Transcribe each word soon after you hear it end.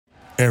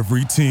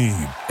Every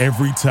team,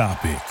 every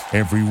topic,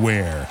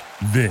 everywhere.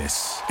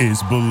 This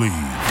is Believe.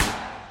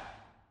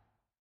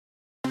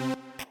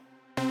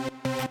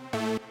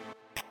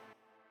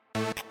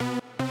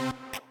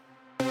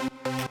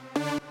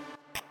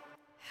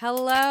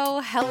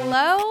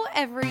 Hello,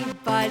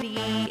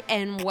 everybody,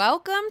 and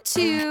welcome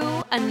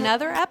to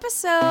another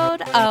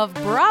episode of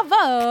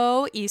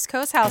Bravo East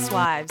Coast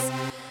Housewives.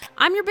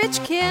 I'm your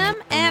bitch, Kim,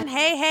 and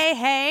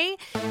hey,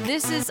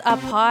 this is a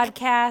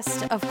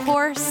podcast, of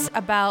course,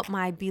 about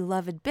my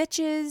beloved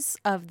bitches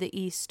of the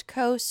East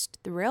Coast,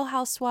 the Real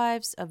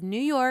Housewives of New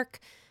York,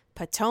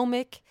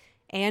 Potomac,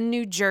 and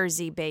New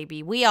Jersey,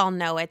 baby. We all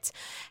know it.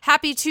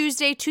 Happy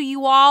Tuesday to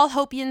you all.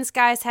 Hope you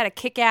guys had a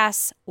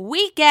kick-ass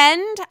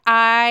weekend.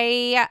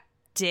 I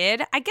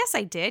guess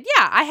I did.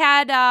 Yeah, I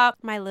had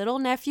my little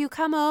nephew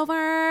come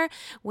over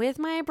with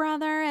my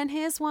brother and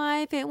his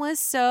wife. It was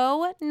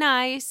so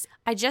nice.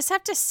 I just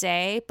have to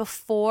say,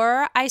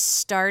 before I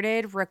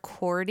started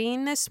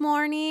recording this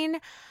morning,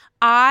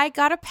 I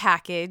got a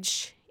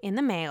package in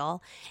the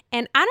mail,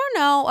 and I don't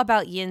know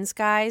about yins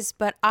guys,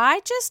 but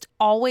I just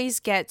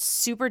always get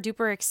super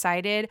duper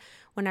excited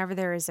whenever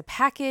there is a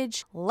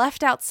package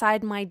left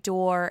outside my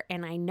door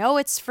and I know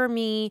it's for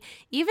me,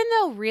 even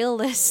though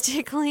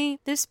realistically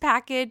this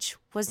package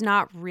was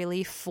not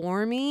really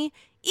for me,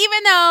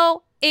 even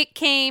though it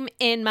came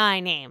in my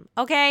name,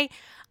 okay?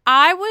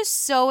 I was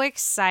so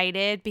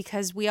excited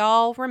because we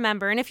all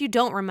remember, and if you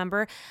don't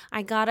remember,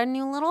 I got a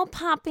new little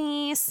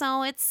puppy,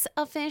 so it's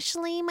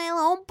officially my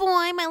little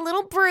boy, my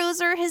little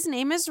bruiser. His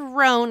name is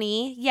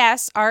Rony.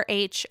 Yes,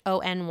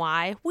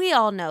 R-H-O-N-Y. We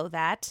all know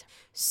that.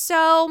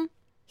 So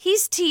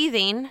he's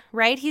teething,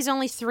 right? He's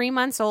only 3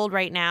 months old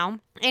right now,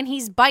 and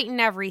he's biting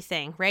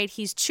everything, right?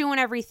 He's chewing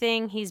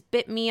everything. He's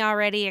bit me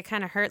already. It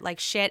kind of hurt like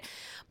shit.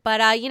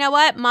 But you know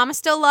what? Mama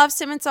still loves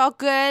him. It's all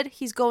good.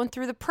 He's going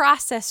through the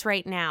process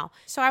right now.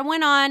 So I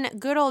went on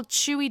good old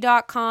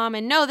Chewy.com,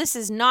 and no, this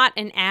is not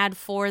an ad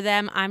for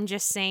them. I'm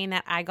just saying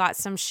that I got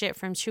some shit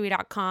from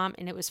Chewy.com,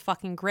 and it was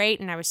fucking great,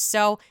 and I was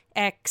so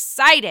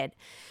excited.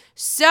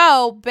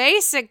 So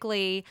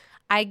basically,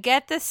 I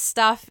get this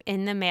stuff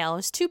in the mail. It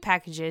was 2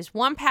 packages.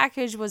 One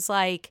package was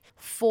like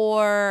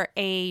for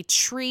a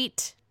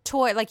treat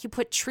toy, like you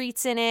put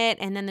treats in it,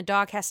 and then the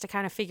dog has to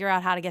kind of figure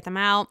out how to get them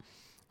out.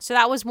 So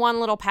that was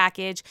one little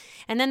package.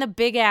 And then the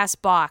big ass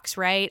box,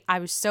 right? I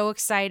was so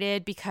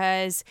excited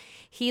because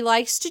he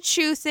likes to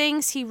chew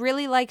things. He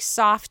really likes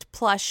soft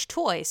plush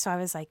toys. So I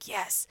was like,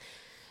 yes.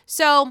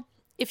 So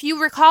if you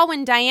recall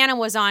when Diana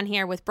was on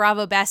here with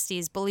Bravo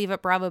Besties, Believe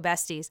It Bravo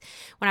Besties,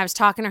 when I was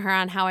talking to her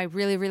on how I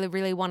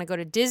really want to go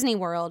to Disney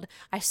World,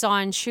 I saw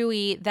on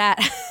Chewy that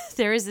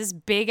there is this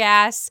big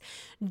ass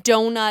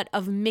donut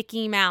of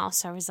Mickey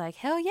Mouse. I was like,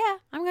 hell yeah,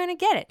 I'm going to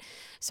get it.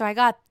 So I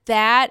got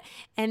that.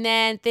 And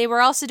then they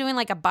were also doing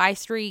like a buy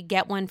 3,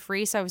 get 1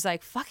 free. So I was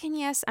like, fucking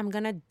yes, I'm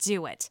going to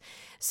do it.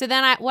 So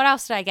then what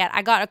else did I get?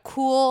 I got a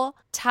cool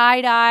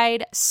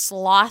tie-dyed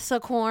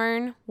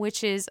slothicorn,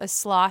 which is a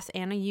sloth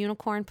and a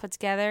unicorn put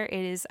together.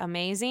 It is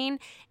amazing.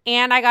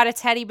 And I got a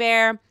teddy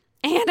bear.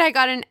 And I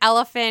got an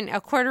elephant,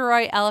 a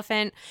corduroy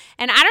elephant.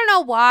 And I don't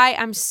know why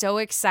I'm so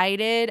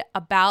excited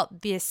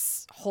about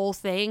this whole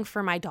thing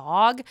for my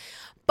dog.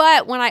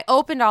 But when I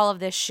opened all of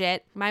this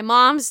shit, my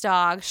mom's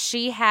dog,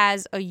 she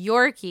has a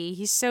Yorkie.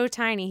 He's so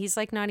tiny. He's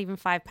like not even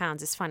 5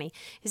 pounds. It's funny.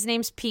 His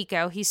name's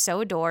Pico. He's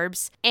so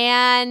adorbs.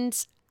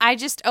 And I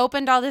just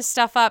opened all this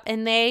stuff up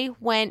and they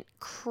went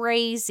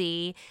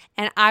crazy.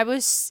 And I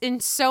had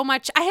so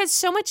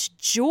much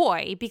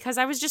joy because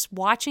I was just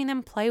watching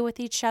them play with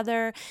each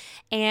other.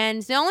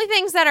 And the only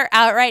things that are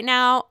out right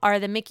now are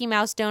the Mickey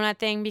Mouse donut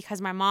thing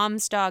because my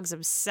mom's dog's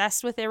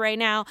obsessed with it right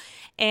now.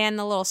 And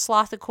the little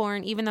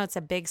slothicorn, even though it's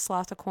a big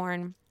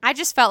slothicorn. I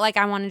just felt like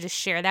I wanted to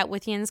share that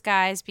with yins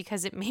guys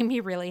because it made me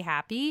really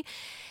happy.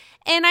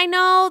 And I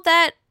know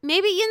that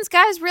maybe yins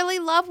guys really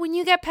love when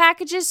you get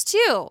packages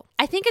too.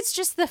 I think it's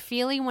just the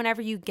feeling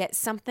whenever you get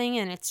something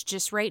and it's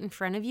just right in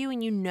front of you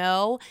and you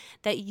know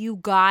that you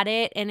got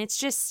it. And it's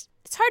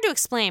hard to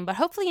explain, but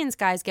hopefully yins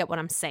guys get what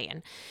I'm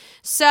saying.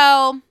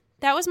 So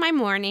that was my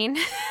morning.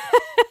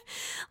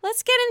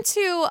 Let's get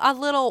into a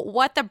little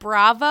What the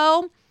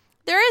Bravo.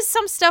 There is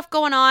some stuff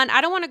going on. I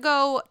don't want to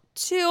go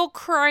too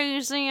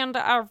crazy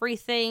into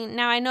everything.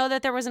 Now, I know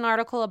that there was an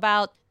article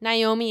about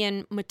Naomi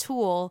and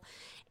Matul,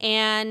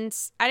 and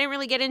I didn't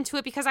really get into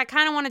it because I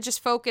kind of want to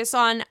just focus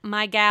on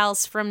my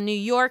gals from New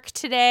York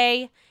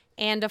today,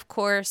 and of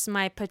course,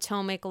 my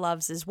Potomac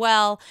loves as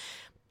well.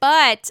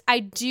 But I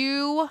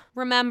do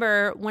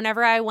remember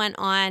whenever I went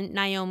on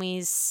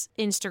Naomi's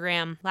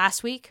Instagram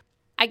last week,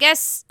 I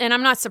guess, and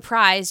I'm not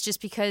surprised just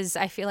because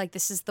I feel like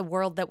this is the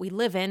world that we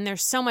live in.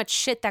 There's so much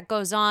shit that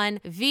goes on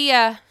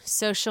via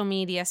social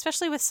media,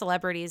 especially with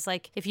celebrities.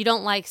 Like, if you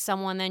don't like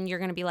someone, then you're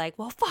going to be like,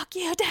 well, fuck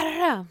you,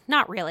 da-da-da.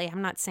 Not really.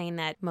 I'm not saying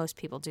that most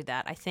people do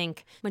that. I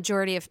think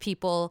majority of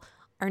people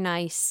are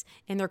nice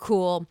and they're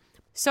cool.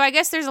 So I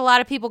guess there's a lot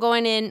of people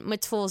going in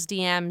Matul's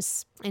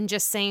DMs and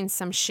just saying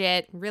some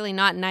shit, really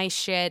not nice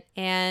shit.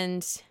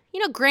 And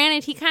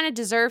Granted, he kind of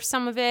deserves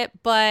some of it,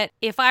 but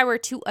if I were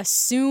to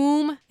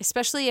assume,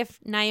 especially if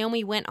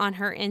Naomi went on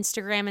her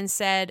Instagram and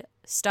said,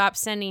 stop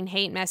sending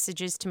hate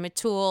messages to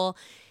Matul,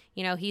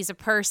 he's a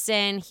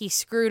person, he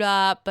screwed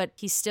up, but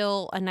he's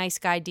still a nice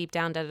guy deep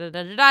down,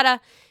 da-da-da-da-da.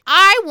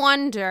 I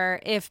wonder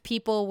if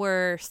people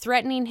were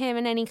threatening him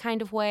in any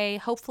kind of way.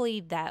 Hopefully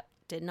that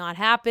did not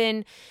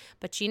happen,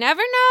 but you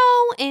never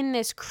know in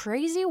this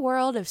crazy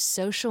world of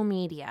social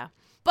media.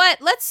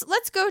 But let's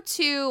go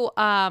to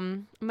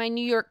my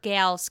New York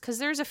gals, because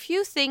there's a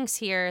few things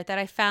here that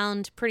I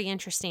found pretty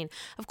interesting.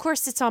 Of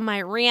course, it's on my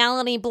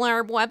Reality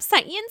Blurb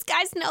website. You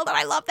guys know that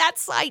I love that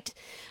site.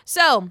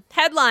 So,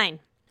 headline,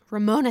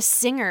 Ramona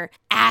Singer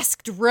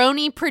asked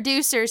RHONY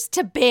producers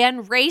to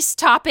ban race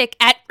topic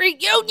at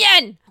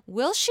reunion.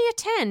 Will she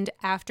attend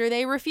after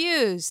they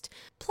refused?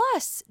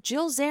 Plus,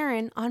 Jill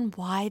Zarin on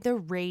why the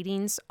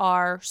ratings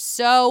are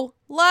so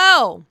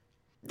low.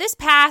 This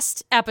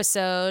past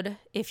episode,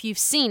 if you've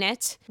seen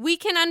it, we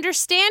can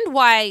understand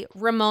why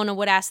Ramona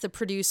would ask the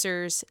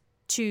producers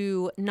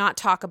to not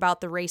talk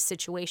about the race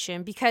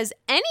situation, because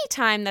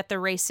anytime that the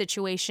race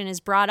situation is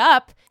brought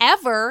up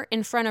ever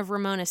in front of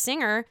Ramona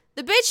Singer,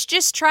 the bitch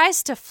just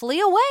tries to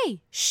flee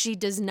away. She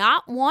does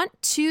not want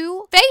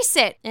to face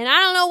it. And I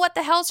don't know what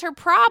the hell's her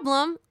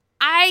problem.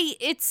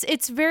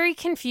 It's very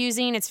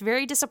confusing. It's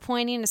very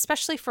disappointing,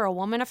 especially for a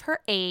woman of her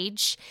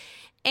age.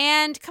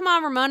 And come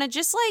on, Ramona,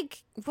 just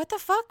what the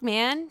fuck,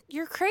 man?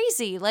 You're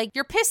crazy.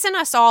 You're pissing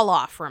us all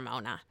off,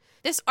 Ramona.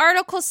 This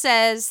article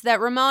says that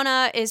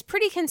Ramona is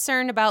pretty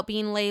concerned about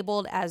being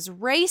labeled as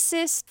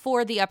racist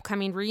for the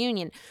upcoming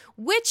reunion,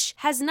 which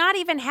has not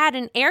even had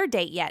an air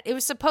date yet. It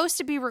was supposed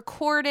to be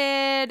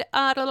recorded.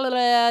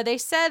 They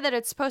said that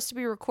it's supposed to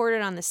be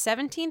recorded on the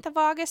 17th of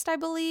August, I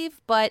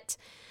believe, but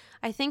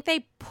I think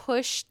they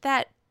pushed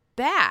that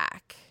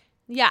back.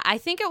 Yeah, I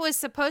think it was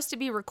supposed to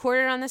be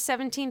recorded on the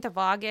 17th of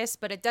August,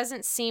 but it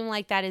doesn't seem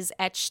like that is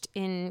etched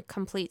in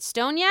complete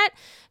stone yet.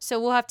 So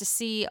we'll have to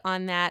see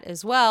on that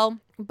as well.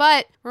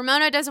 But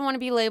Ramona doesn't want to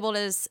be labeled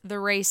as the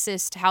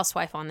racist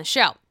housewife on the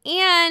show.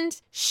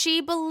 And she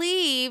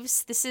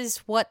believes, this is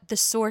what the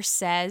source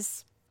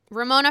says,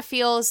 Ramona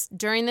feels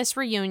during this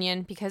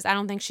reunion, because I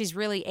don't think she's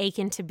really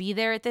aching to be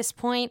there at this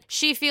point,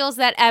 she feels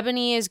that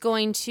Ebony is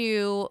going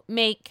to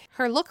make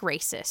her look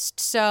racist.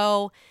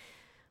 So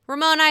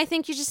Ramona, I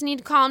think you just need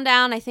to calm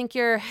down. I think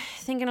you're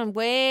thinking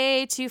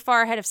way too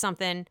far ahead of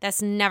something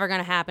that's never going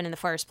to happen in the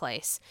first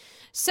place.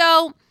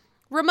 So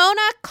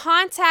Ramona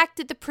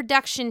contacted the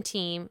production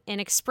team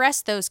and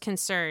expressed those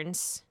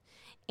concerns.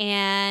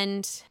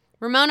 And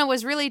Ramona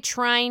was really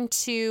trying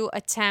to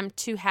attempt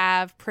to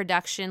have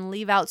production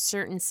leave out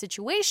certain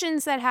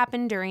situations that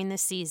happened during the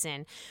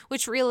season,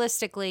 which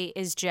realistically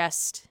is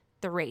just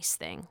the race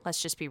thing.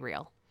 Let's just be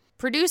real.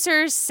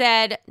 Producers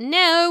said,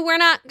 no, we're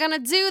not going to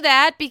do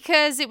that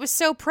because it was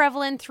so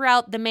prevalent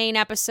throughout the main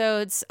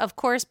episodes. Of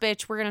course,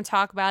 bitch, we're going to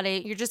talk about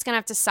it. You're just going to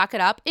have to suck it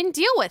up and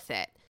deal with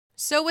it.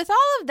 So with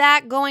all of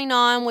that going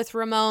on with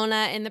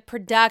Ramona and the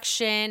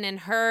production and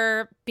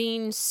her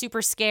being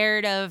super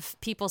scared of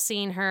people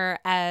seeing her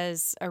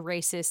as a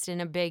racist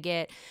and a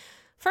bigot,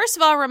 first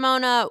of all,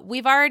 Ramona,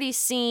 we've already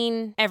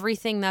seen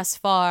everything thus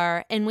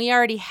far, and we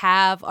already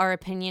have our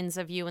opinions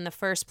of you in the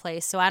first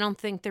place, so I don't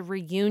think the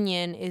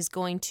reunion is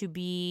going to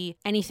be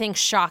anything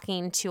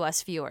shocking to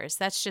us viewers.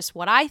 That's just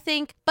what I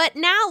think. But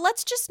now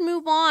let's just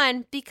move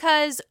on,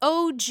 because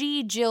OG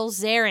Jill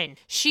Zarin,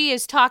 she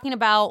is talking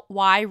about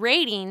why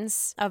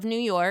ratings of New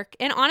York,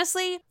 and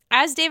honestly,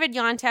 as David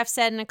Yontef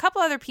said, and a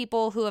couple other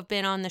people who have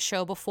been on the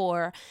show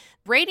before,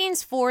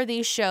 ratings for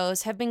these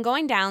shows have been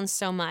going down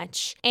so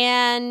much.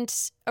 And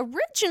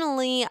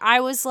originally, I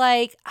was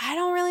like, I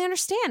don't really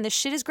understand. This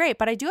shit is great.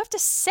 But I do have to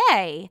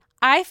say,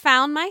 I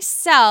found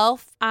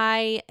myself,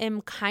 I am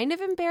kind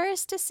of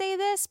embarrassed to say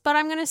this, but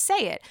I'm going to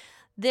say it.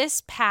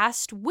 This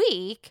past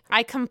week,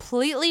 I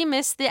completely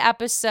missed the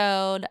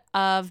episode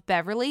of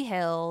Beverly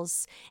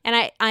Hills. And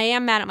I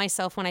am mad at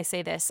myself when I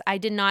say this. I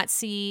did not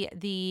see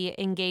the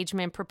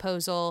engagement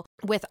proposal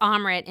with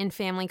Amrit in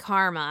Family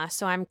Karma.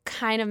 So I'm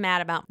kind of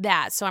mad about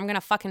that. So I'm going to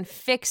fucking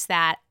fix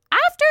that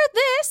after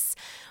this.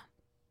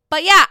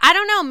 But yeah, I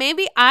don't know.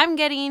 Maybe I'm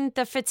getting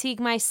the fatigue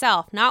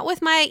myself. Not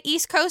with my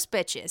East Coast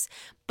bitches.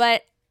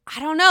 But I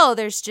don't know.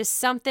 There's just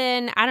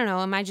something, I don't know.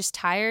 Am I just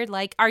tired?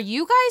 Are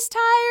you guys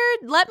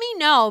tired? Let me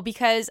know,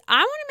 because I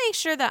want to make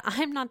sure that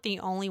I'm not the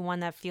only one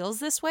that feels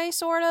this way,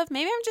 sort of.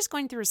 Maybe I'm just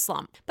going through a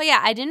slump. But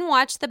yeah, I didn't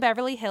watch the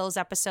Beverly Hills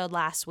episode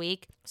last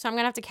week, so I'm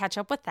going to have to catch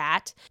up with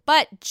that.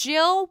 But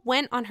Jill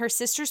went on her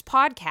sister's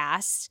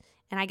podcast,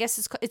 and I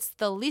guess it's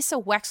the Lisa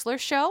Wexler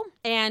Show,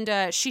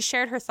 and she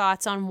shared her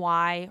thoughts on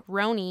why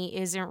RHONY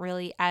isn't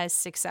really as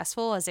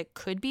successful as it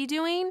could be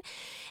doing.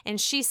 And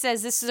she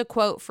says, this is a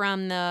quote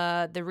from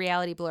the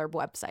Reality Blurb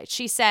website.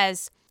 She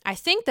says, I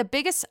think the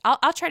biggest,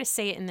 I'll try to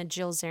say it in the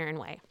Jill Zarin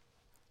way.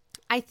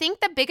 I think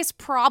the biggest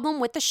problem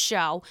with the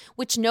show,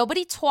 which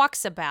nobody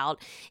talks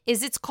about,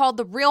 is it's called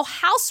The Real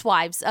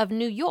Housewives of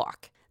New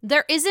York.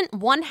 There isn't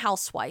one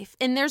housewife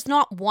and there's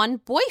not one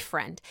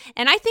boyfriend.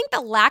 And I think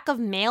the lack of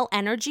male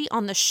energy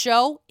on the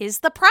show is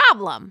the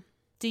problem.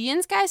 Do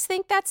you guys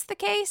think that's the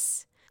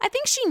case? I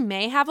think she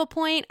may have a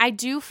point. I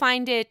do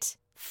find it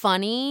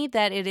funny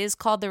that it is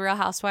called The Real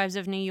Housewives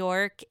of New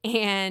York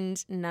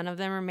and none of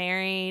them are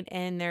married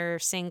and they're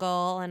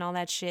single and all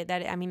that shit.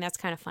 That's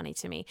kind of funny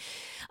to me.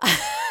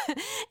 And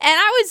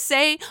I would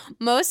say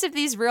most of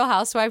these Real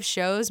Housewives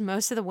shows,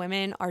 most of the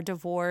women are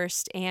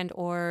divorced and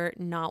or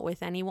not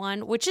with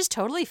anyone, which is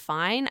totally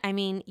fine. I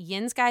mean,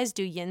 yins guys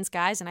do yins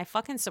guys, and I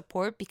fucking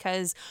support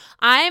because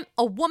I'm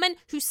a woman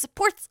who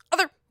supports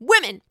other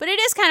women. But it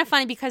is kind of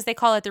funny because they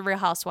call it The Real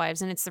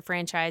Housewives and it's the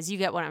franchise. You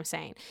get what I'm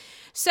saying.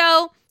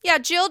 So, yeah,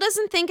 Jill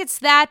doesn't think it's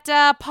that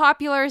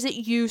popular as it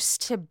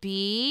used to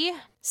be.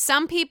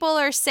 Some people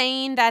are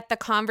saying that the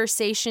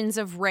conversations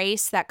of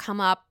race that come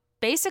up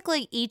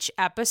basically each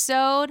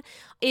episode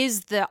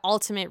is the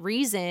ultimate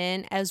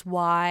reason as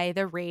why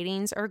the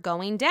ratings are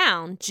going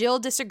down. Jill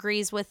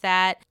disagrees with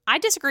that. I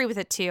disagree with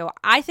it too.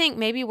 I think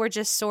maybe we're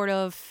just sort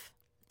of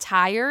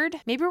tired.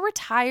 Maybe we're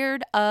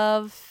tired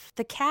of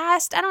the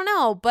cast. I don't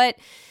know, but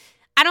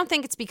I don't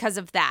think it's because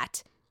of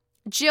that.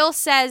 Jill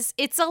says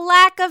it's a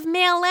lack of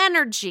male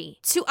energy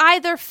to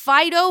either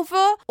fight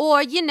over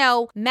or,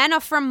 men are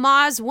from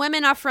Mars,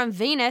 women are from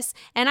Venus.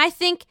 And I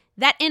think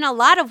that in a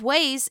lot of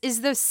ways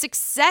is the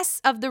success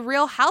of the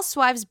Real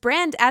Housewives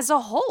brand as a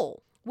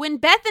whole. When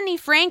Bethany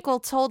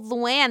Frankel told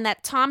Luann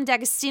that Tom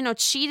D'Agostino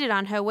cheated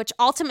on her, which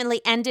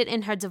ultimately ended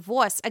in her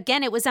divorce,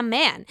 again, it was a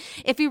man.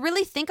 If you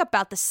really think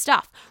about the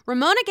stuff,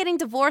 Ramona getting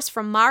divorced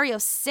from Mario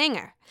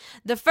Singer.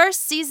 The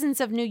first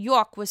seasons of New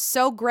York was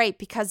so great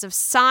because of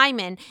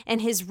Simon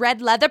and his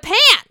red leather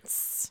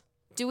pants.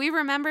 Do we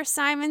remember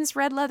Simon's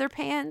red leather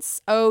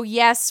pants? Oh,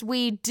 yes,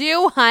 we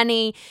do,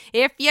 honey.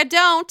 If you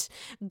don't,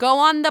 go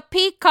on the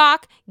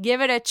Peacock, give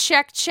it a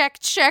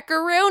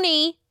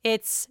checkaroonie.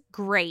 It's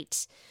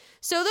great.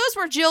 So those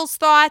were Jill's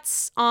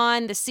thoughts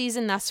on the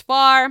season thus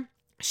far.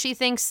 She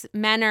thinks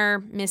men are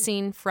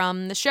missing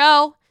from the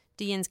show.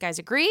 Do you guys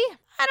agree?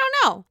 I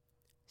don't know.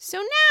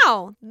 So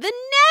now, the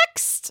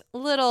next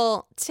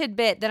little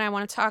tidbit that I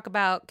want to talk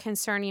about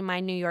concerning my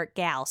New York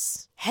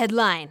gals.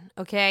 Headline,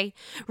 okay?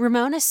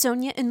 Ramona,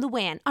 Sonia, and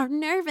Luann are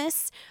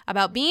nervous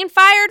about being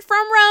fired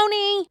from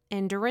Roni.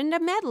 And Dorinda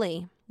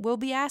Medley will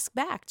be asked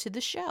back to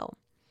the show.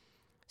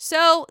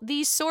 So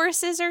these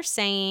sources are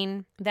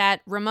saying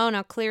that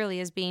Ramona clearly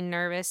is being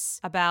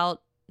nervous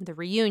about the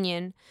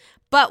reunion,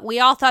 but we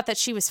all thought that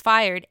she was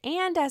fired.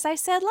 And as I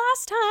said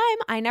last time,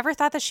 I never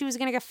thought that she was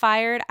going to get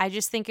fired. I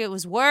just think it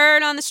was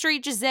word on the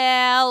street,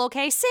 Giselle.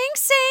 Okay, sing.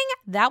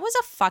 That was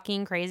a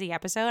fucking crazy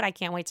episode. I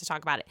can't wait to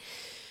talk about it.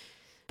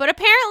 But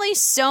apparently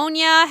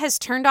Sonia has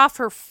turned off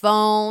her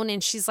phone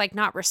and she's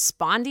not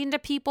responding to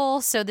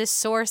people. So this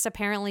source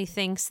apparently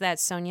thinks that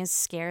Sonia's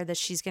scared that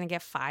she's going to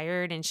get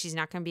fired and she's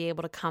not going to be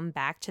able to come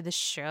back to the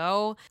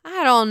show.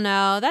 I don't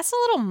know. That's a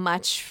little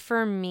much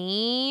for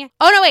me.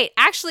 Oh, no, wait.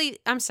 Actually,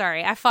 I'm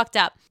sorry. I fucked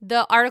up.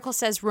 The article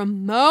says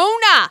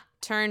Ramona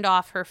turned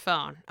off her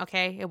phone.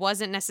 Okay. It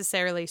wasn't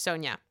necessarily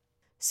Sonia.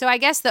 So I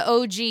guess the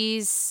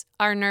OGs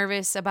are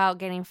nervous about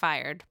getting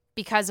fired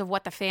because of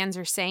what the fans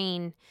are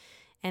saying.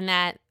 And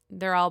that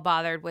they're all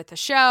bothered with the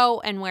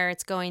show and where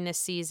it's going this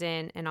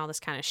season and all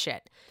this kind of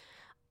shit.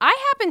 I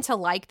happen to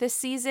like this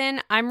season.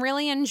 I'm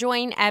really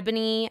enjoying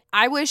Ebony.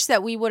 I wish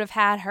that we would have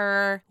had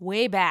her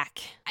way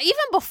back, even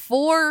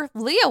before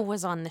Leah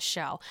was on the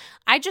show.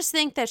 I just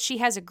think that she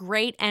has a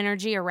great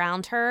energy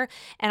around her,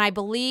 and I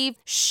believe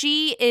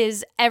she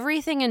is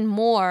everything and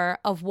more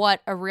of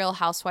what a real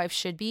housewife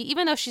should be,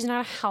 even though she's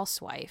not a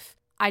housewife.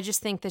 I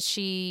just think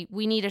that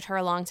we needed her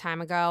a long time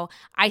ago.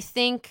 I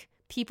think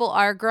people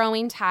are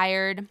growing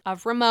tired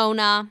of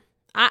Ramona.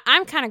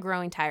 I'm kind of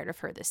growing tired of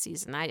her this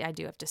season, I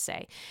do have to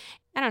say.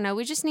 I don't know,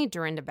 we just need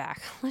Dorinda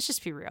back. Let's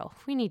just be real.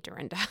 We need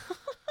Dorinda.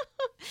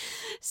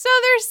 So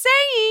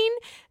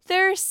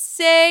they're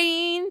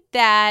saying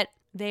that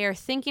they are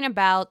thinking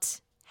about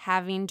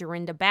having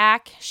Dorinda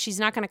back. She's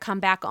not going to come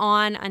back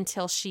on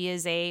until she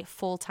is a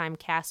full-time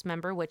cast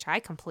member, which I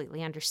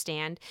completely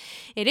understand.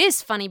 It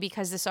is funny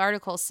because this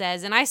article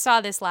says, and I saw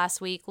this last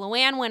week,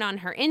 Luann went on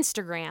her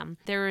Instagram.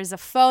 There is a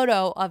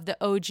photo of the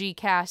OG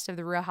cast of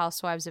The Real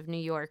Housewives of New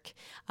York.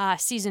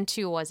 Season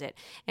 2, was it?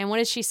 And what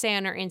does she say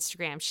on her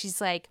Instagram? She's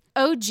like,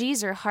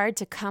 OGs are hard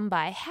to come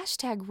by.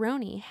 Hashtag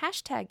Roni.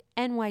 Hashtag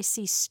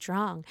NYC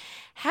strong.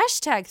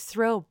 Hashtag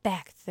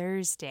Throwback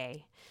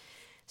Thursday.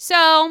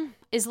 So,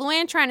 is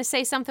Luann trying to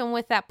say something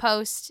with that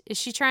post? Is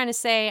she trying to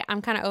say, I'm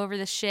kind of over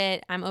this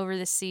shit. I'm over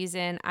this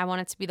season. I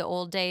want it to be the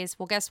old days.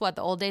 Well, guess what?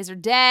 The old days are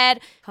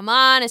dead. Come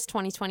on, it's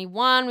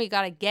 2021. We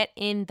got to get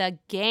in the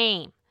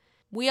game.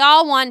 We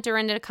all want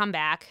Dorinda to come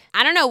back.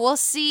 I don't know. We'll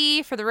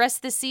see for the rest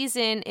of the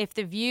season if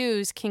the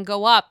views can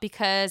go up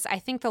because I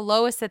think the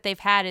lowest that they've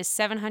had is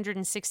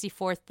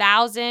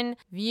 764,000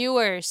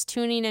 viewers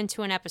tuning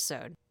into an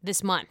episode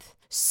this month.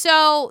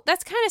 So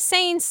that's kind of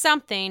saying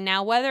something.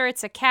 Now, whether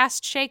it's a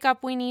cast shakeup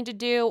we need to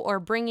do or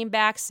bringing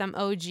back some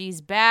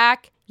OGs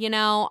back, You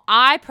know,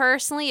 I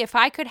personally, if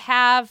I could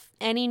have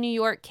any New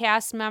York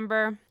cast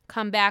member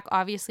come back,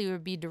 obviously it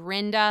would be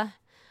Dorinda.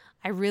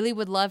 I really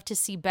would love to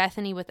see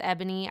Bethany with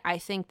Ebony. I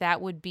think that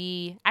would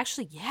be,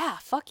 actually, yeah,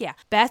 fuck yeah.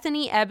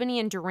 Bethany, Ebony,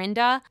 and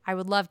Dorinda, I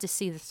would love to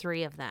see the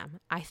three of them.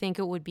 I think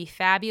it would be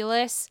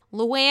fabulous.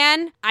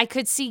 Luann, I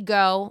could see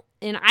go.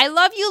 And I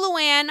love you,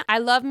 Luann. I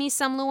love me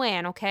some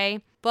Luann,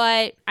 okay?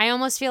 But I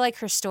almost feel like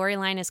her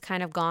storyline is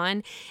kind of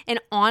gone. And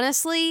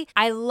honestly,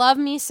 I love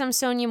me some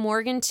Sonja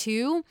Morgan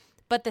too.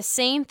 But the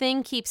same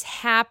thing keeps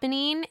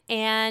happening,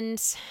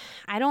 and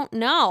I don't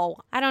know.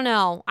 I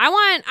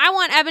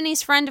want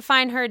Ebony's friend to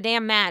find her a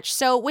damn match.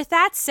 So with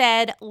that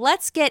said,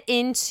 let's get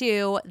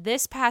into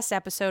this past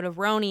episode of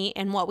Roni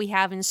and what we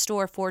have in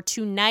store for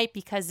tonight,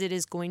 because it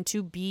is going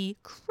to be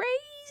crazy.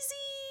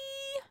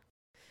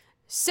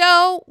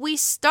 So we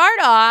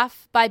start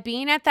off by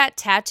being at that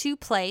tattoo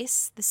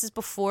place. This is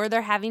before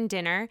they're having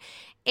dinner.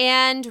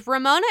 And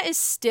Ramona is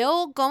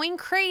still going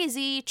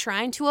crazy,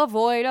 trying to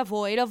avoid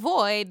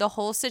the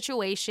whole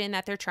situation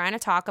that they're trying to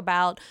talk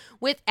about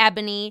with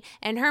Ebony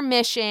and her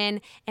mission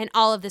and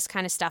all of this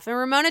kind of stuff. And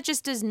Ramona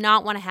just does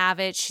not want to have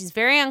it. She's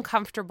very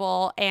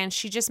uncomfortable, and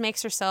she just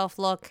makes herself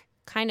look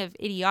kind of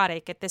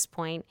idiotic at this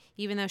point,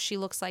 even though she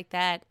looks like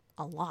that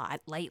a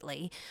lot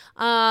lately.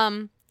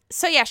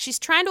 So yeah, she's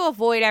trying to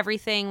avoid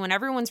everything when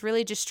everyone's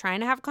really just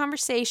trying to have a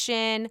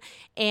conversation.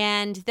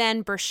 And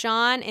then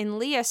Bershawn and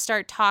Leah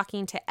start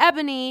talking to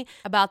Ebony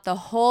about the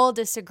whole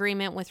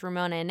disagreement with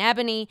Ramona and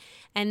Ebony.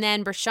 And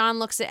then Bershawn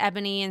looks at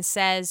Ebony and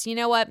says, you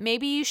know what,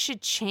 maybe you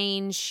should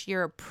change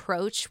your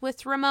approach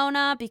with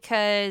Ramona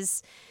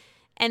because...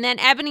 And then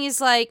Ebony's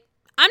like,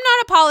 I'm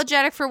not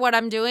apologetic for what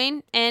I'm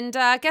doing. And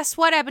guess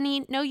what,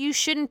 Ebony? No, you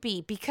shouldn't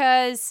be,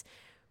 because...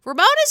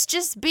 Ramona's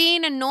just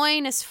being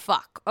annoying as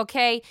fuck,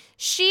 okay?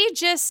 She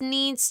just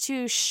needs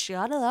to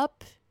shut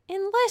up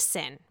and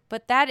listen.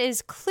 But that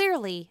is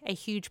clearly a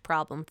huge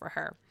problem for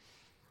her.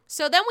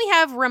 So then we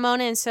have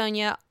Ramona and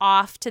Sonja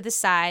off to the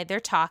side. They're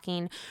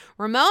talking.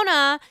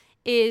 Ramona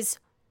is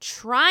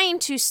trying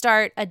to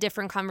start a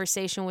different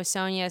conversation with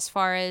Sonja as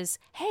far as,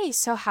 hey,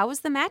 so how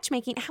was the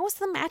matchmaking? How was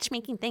the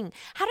matchmaking thing?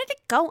 How did it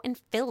go in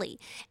Philly?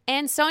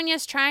 And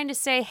Sonja's trying to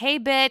say, hey,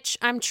 bitch,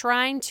 I'm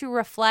trying to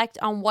reflect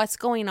on what's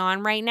going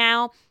on right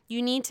now.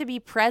 You need to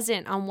be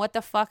present on what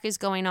the fuck is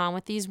going on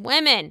with these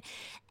women.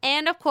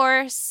 And of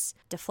course,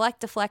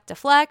 deflect.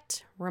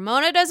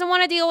 Ramona doesn't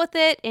want to deal with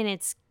it, and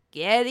it's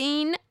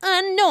getting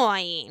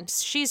annoying.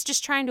 She's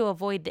just trying to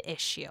avoid the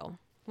issue.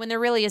 When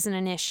there really isn't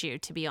an issue,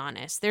 to be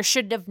honest. There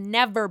should have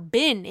never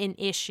been an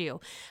issue.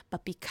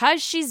 But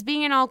because she's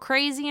being all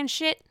crazy and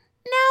shit,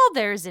 now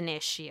there's an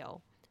issue.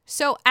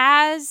 So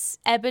as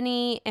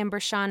Ebony and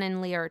Bershawn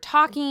and Leah are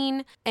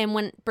talking, and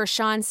when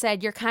Bershawn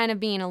said, you're kind of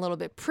being a little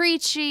bit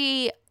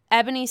preachy,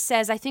 Ebony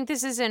says, I think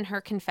this is in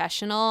her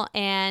confessional,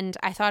 and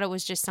I thought it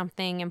was just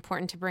something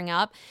important to bring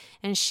up.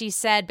 And she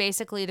said,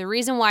 basically, the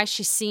reason why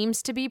she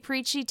seems to be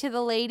preachy to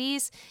the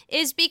ladies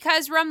is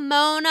because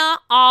Ramona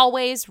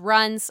always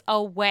runs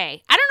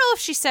away. I don't know if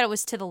she said it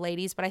was to the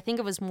ladies, but I think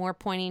it was more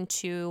pointing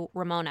to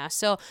Ramona.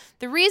 So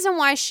the reason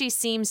why she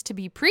seems to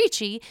be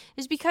preachy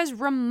is because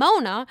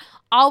Ramona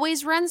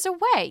always runs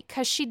away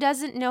because she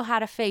doesn't know how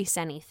to face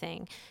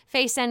anything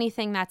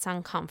that's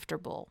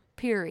uncomfortable.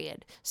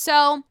 Period.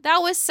 So that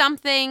was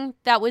something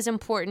that was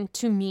important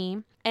to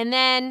me. And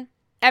then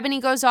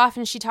Ebony goes off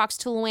and she talks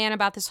to Luann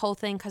about this whole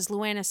thing because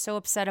Luann is so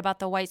upset about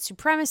the white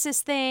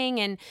supremacist thing.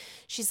 And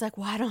she's like,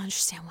 well, I don't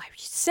understand why you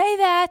say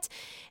that.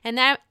 And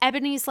then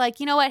Ebony's like,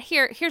 you know what?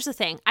 Here's the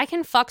thing. I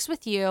can fucks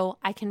with you.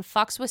 I can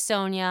fucks with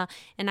Sonja.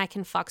 And I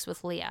can fucks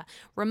with Leah.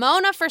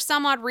 Ramona, for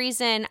some odd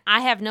reason, I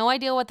have no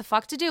idea what the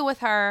fuck to do with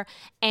her.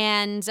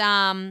 And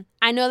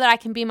I know that I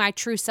can be my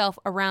true self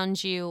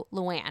around you,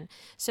 Luann.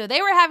 So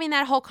they were having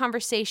that whole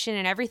conversation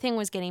and everything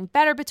was getting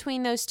better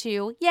between those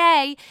two.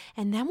 Yay.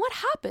 And then what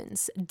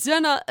happens?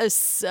 Dinner is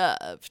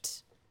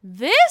served.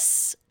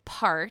 This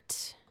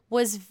part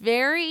was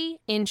very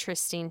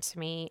interesting to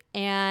me.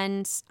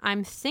 And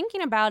I'm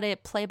thinking about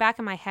it play back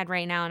in my head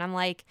right now. And I'm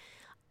like,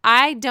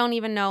 I don't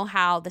even know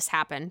how this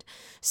happened.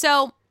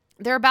 So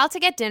they're about to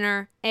get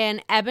dinner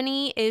and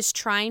Ebony is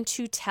trying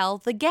to tell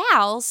the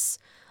gals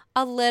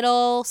a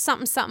little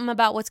something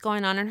about what's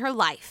going on in her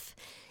life.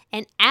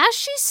 And as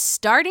she's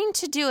starting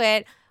to do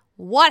it,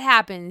 what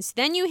happens?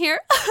 Then you hear,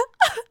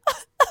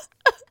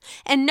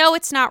 and no,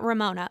 it's not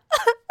Ramona.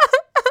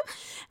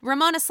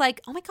 Ramona's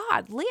like, oh my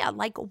God, Leah,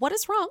 like, what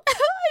is wrong?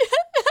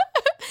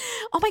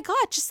 Oh my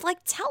God, just like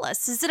tell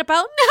us. Is it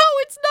about, no,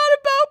 it's not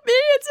about me,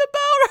 it's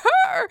about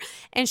her.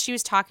 And she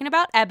was talking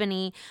about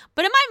Ebony.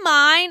 But in my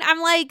mind,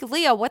 I'm like,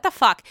 Leah, what the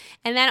fuck?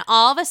 And then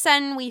all of a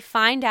sudden we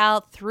find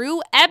out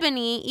through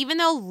Ebony, even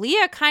though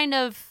Leah kind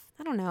of,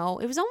 I don't know,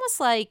 it was almost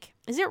like,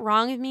 is it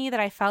wrong of me that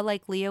I felt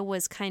like Leah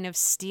was kind of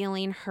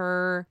stealing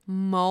her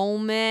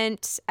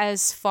moment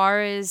as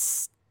far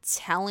as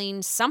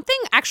telling something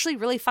actually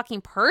really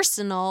fucking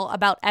personal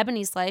about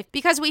Ebony's life,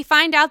 because we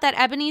find out that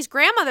Ebony's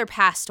grandmother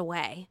passed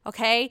away,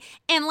 okay?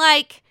 And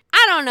like,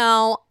 I don't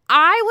know,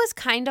 I was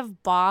kind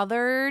of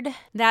bothered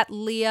that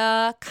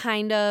Leah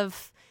kind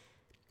of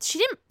she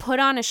didn't put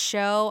on a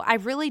show. I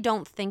really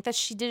don't think that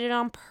she did it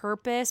on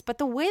purpose, but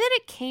the way that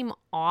it came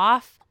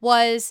off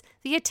was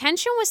the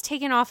attention was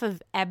taken off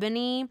of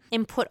Ebony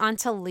and put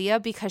onto Leah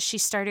because she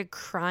started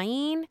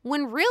crying,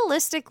 when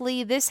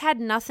realistically this had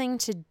nothing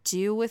to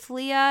do with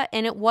Leah,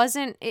 and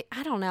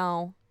I don't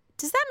know.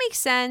 Does that make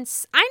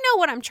sense? I know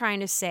what I'm trying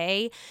to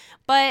say,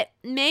 but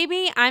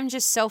maybe I'm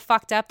just so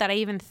fucked up that I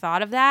even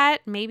thought of that.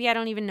 Maybe I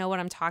don't even know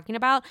what I'm talking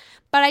about,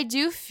 but I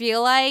do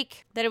feel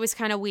like that it was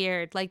kind of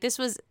weird. Like this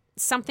was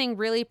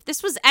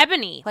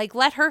Ebony. Like,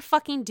 let her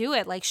fucking do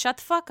it. Like, shut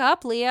the fuck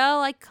up, Leah.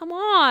 Like, come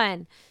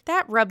on.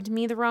 That rubbed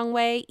me the wrong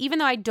way. Even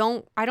though I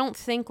don't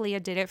think Leah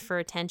did it for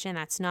attention.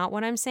 That's not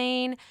what I'm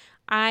saying.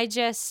 I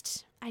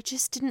just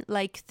didn't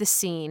like the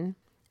scene.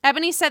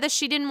 Ebony said that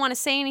she didn't want to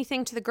say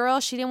anything to the girl.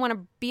 She didn't want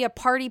to be a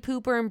party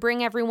pooper and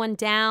bring everyone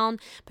down.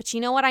 But you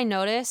know what I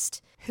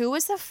noticed? Who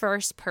was the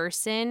first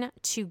person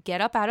to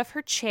get up out of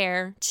her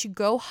chair to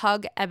go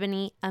hug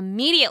Ebony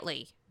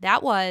immediately?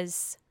 That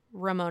was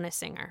Ramona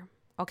Singer.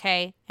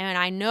 Okay? And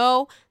I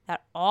know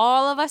that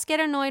all of us get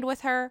annoyed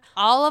with her.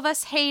 All of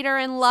us hate her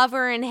and love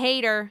her and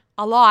hate her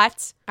a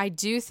lot. I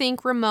do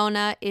think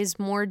Ramona is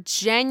more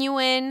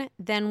genuine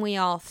than we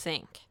all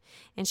think.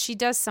 And she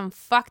does some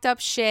fucked up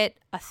shit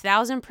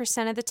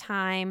 1,000% of the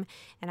time.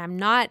 And I'm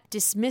not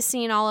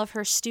dismissing all of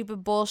her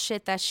stupid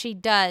bullshit that she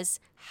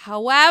does.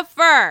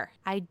 However,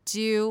 I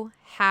do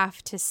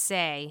have to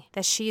say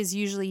that she is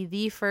usually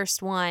the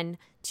first one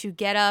to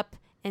get up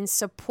and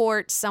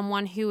support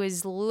someone who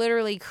is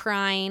literally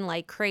crying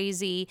like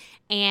crazy,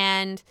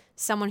 and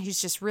someone who's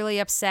just really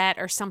upset,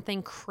 or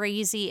something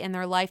crazy in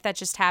their life that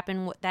just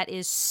happened that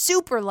is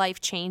super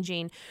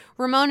life-changing.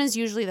 Ramona's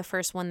usually the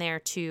first one there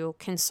to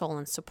console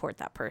and support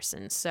that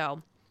person.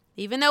 So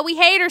even though we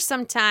hate her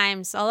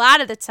sometimes, a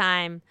lot of the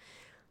time,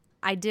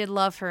 I did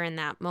love her in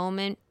that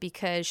moment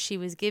because she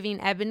was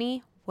giving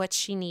Ebony what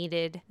she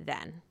needed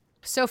then.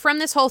 So from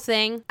this whole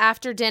thing,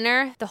 after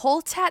dinner, the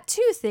whole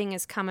tattoo thing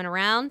is coming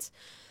around.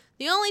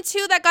 The only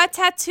two that got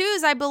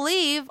tattoos, I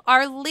believe,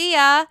 are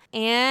Leah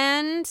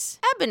and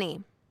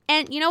Ebony.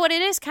 And you know what?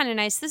 It is kind of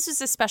nice. This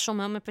was a special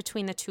moment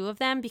between the two of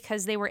them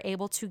because they were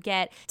able to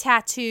get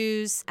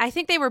tattoos. I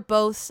think they were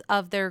both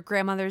of their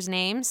grandmother's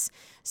names.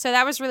 So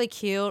that was really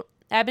cute.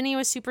 Ebony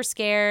was super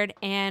scared,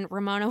 and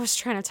Ramona was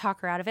trying to talk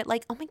her out of it.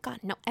 Like, oh my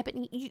God, no,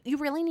 Ebony, you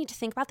really need to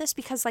think about this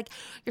because, like,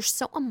 you're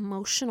so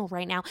emotional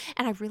right now.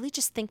 And I really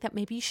just think that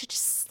maybe you should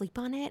just sleep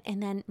on it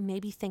and then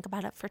maybe think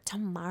about it for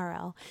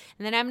tomorrow.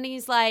 And then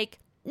Ebony's like,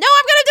 no,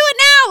 I'm going to do it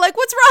now. Like,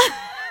 what's wrong?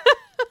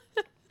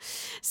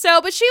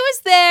 So, but she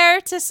was there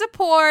to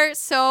support.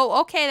 So,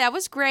 okay, that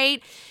was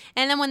great.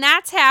 And then when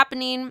that's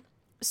happening,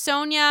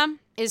 Sonia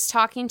is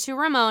talking to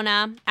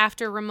Ramona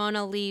after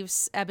Ramona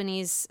leaves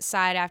Ebony's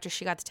side after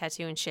she got the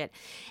tattoo and shit.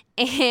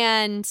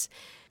 And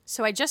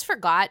so I just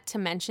forgot to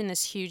mention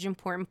this huge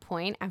important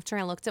point after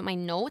I looked at my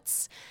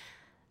notes,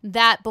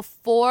 that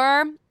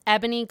before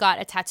Ebony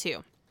got a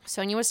tattoo,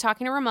 Sonia was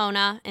talking to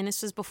Ramona, and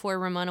this was before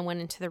Ramona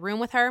went into the room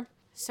with her.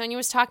 Sonia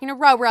was talking to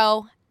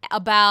Roro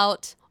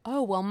about,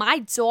 oh, well, my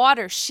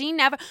daughter,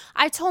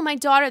 I told my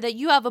daughter that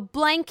you have a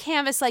blank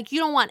canvas, like you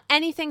don't want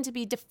anything to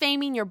be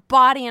defaming your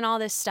body and all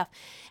this stuff.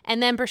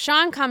 And then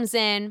Bershawn comes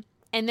in,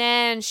 and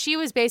then she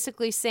was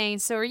basically saying,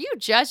 so are you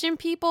judging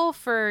people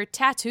for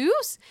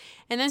tattoos?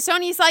 And then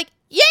Sonia's like,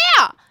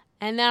 yeah.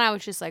 And then I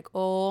was just like,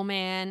 oh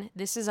man,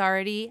 this is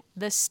already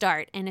the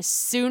start. And as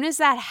soon as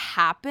that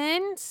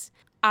happened,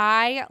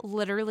 I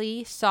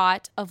literally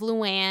thought of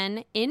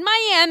Luann in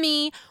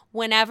Miami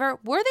were they in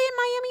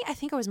Miami? I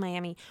think it was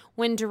Miami.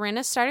 When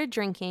Dorinda started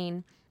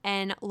drinking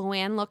and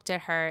Luann looked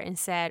at her and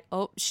said,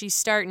 oh, she's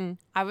starting.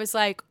 I was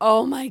like,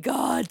 oh my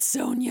God,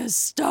 Sonia's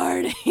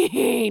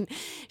starting.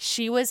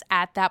 She was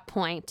at that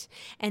point.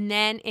 And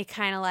then it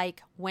kind of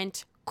like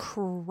went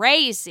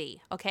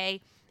crazy,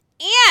 okay?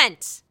 And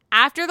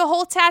after the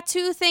whole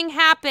tattoo thing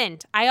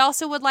happened, I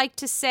also would like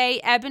to say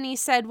Ebony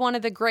said one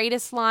of the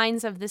greatest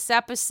lines of this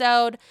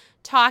episode,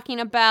 talking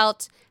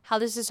about how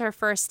this is her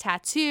first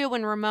tattoo,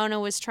 when Ramona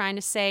was trying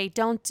to say,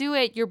 don't do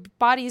it. Your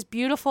body is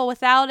beautiful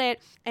without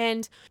it.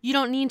 And you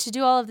don't need to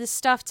do all of this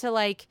stuff to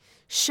like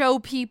show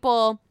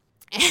people.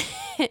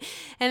 And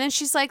then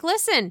she's like,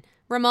 listen,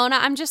 Ramona,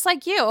 I'm just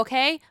like you,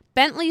 okay?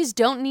 Bentleys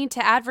don't need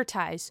to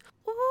advertise.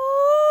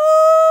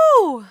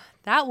 Ooh,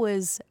 that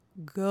was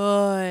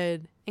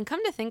good. And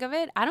come to think of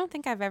it, I don't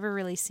think I've ever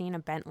really seen a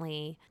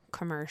Bentley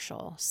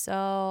commercial.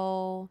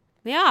 So,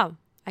 yeah,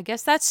 I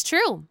guess that's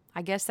true.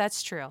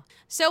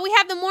 So we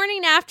have the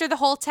morning after the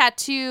whole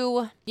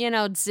tattoo,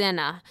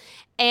 Zina.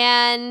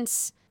 And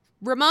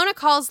Ramona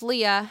calls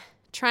Leah,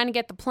 trying to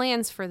get the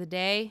plans for the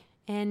day.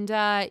 And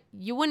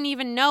you wouldn't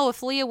even know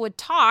if Leah would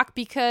talk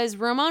because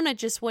Ramona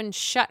just wouldn't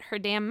shut her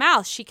damn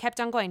mouth. She kept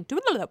on going,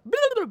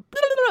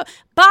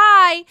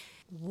 bye.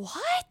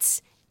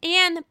 What?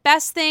 And the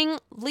best thing,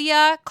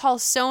 Leah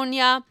calls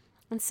Sonia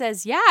and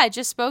says, yeah, I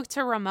just spoke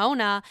to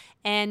Ramona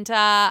and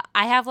I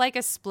have like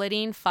a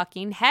splitting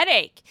fucking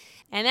headache.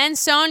 And then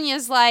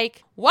Sonia's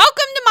like, welcome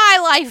to my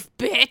life,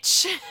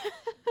 bitch.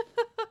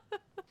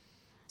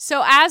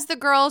 So as the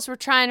girls were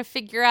trying to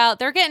figure out,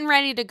 they're getting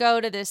ready to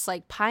go to this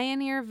like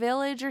pioneer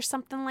village or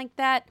something like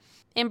that.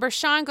 And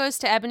Bershan goes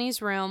to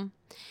Ebony's room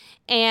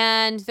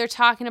and they're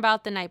talking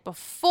about the night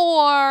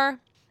before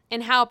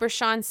and how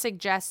Bershan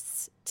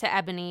suggests to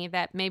Ebony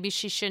that maybe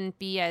she shouldn't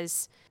be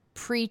as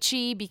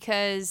preachy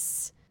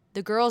because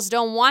the girls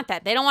don't want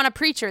that. They don't want a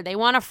preacher. They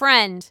want a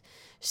friend.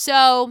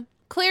 So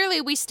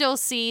clearly we still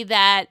see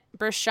that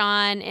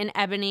Bershan and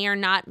Ebony are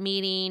not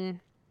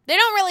meeting. They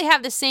don't really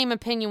have the same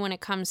opinion when it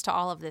comes to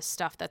all of this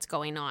stuff that's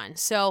going on.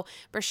 So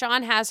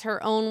Bershan has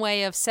her own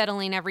way of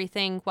settling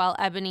everything while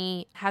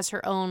Ebony has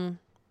her own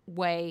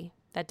way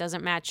that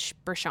doesn't match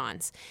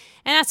Bershan's.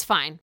 And that's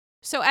fine.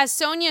 So as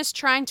Sonya's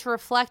trying to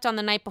reflect on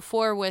the night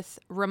before with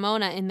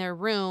Ramona in their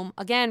room,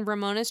 again,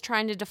 Ramona's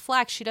trying to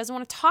deflect. She doesn't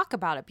want to talk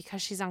about it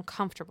because she's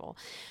uncomfortable,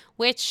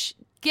 which,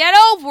 get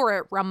over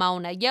it,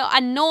 Ramona. You're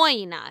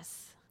annoying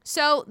us.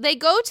 So they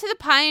go to the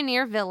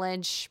Pioneer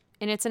Village,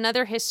 and it's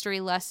another history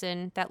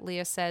lesson that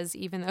Leah says,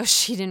 even though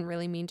she didn't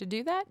really mean to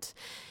do that.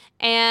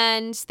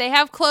 And they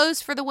have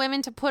clothes for the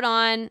women to put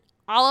on.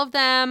 All of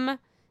them,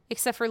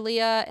 except for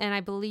Leah and I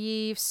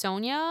believe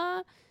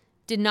Sonya,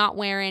 did not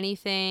wear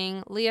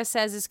anything. Leah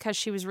says it's because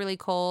she was really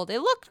cold. It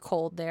looked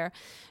cold there.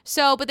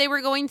 So, but they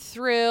were going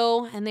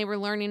through and they were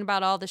learning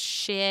about all the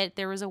shit.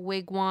 There was a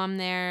wigwam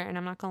there. And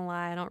I'm not going to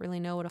lie, I don't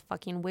really know what a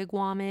fucking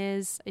wigwam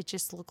is. It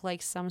just looked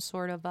like some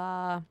sort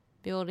of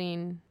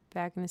building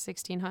back in the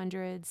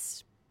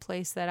 1600s.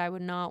 Place that I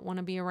would not want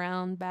to be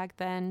around back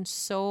then.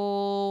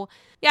 So,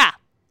 yeah,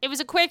 it was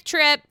a quick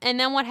trip. And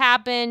then what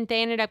happened?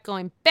 They ended up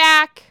going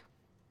back.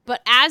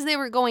 But as they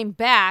were going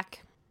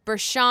back,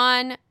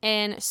 Bershan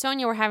and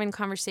Sonya were having a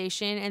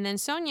conversation, and then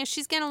Sonya,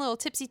 she's getting a little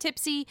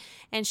tipsy,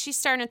 and she's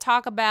starting to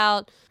talk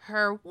about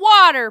her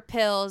water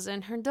pills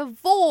and her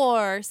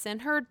divorce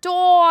and her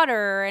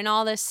daughter and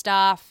all this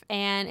stuff,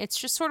 and it's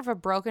just sort of a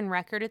broken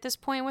record at this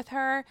point with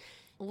her.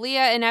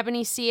 Leah and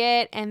Ebony see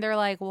it, and they're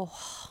like, well,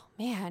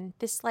 man,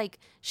 this, like,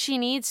 she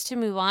needs to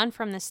move on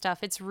from this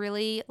stuff. It's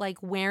really, like,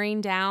 wearing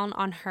down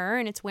on her,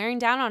 and it's wearing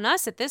down on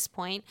us at this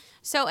point.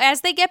 So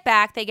as they get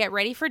back, they get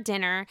ready for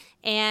dinner,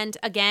 and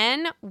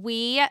again,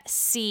 we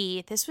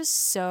see, this was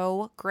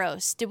so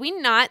gross. Did we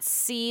not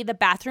see the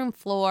bathroom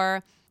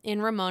floor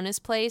in Ramona's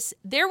place?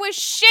 There was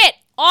shit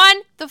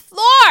on the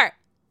floor!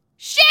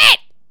 Shit!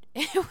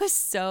 It was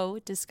so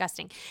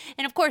disgusting.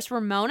 And of course,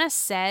 Ramona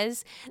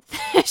says,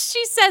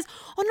 she says,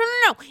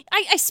 oh, no.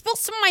 I spilled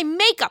some of my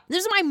makeup.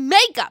 This is my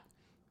makeup.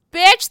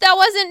 Bitch, that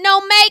wasn't no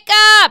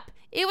makeup.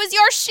 It was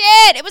your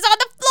shit. It was on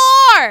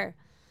the floor.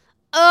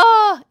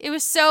 Oh, it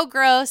was so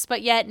gross,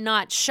 but yet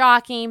not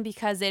shocking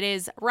because it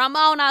is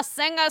Ramona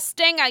Singer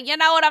Stinger. You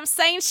know what I'm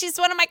saying? She's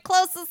one of my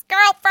closest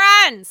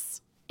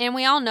girlfriends. And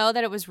we all know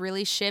that it was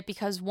really shit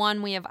because,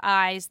 one, we have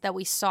eyes that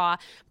we saw.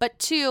 But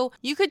two,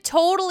 you could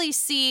totally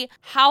see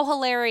how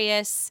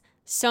hilarious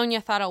Sonya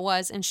thought it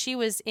was. And she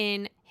was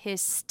in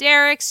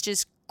hysterics,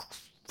 just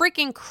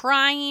freaking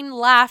crying,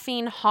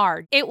 laughing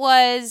hard. It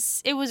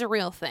was a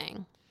real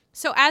thing.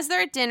 So as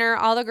they're at dinner,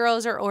 all the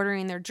girls are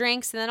ordering their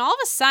drinks. And then all of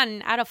a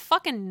sudden, out of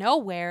fucking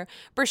nowhere,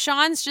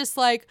 Bershan's just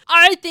like,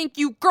 I think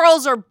you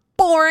girls are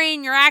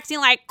boring. You're acting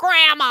like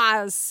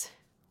grandmas.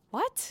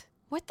 What?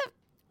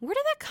 Where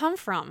did that come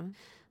from?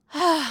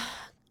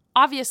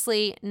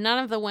 Obviously,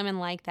 none of the women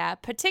like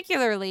that,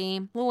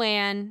 particularly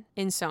Luann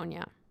and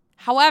Sonya.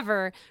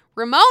 However,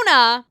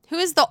 Ramona, who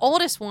is the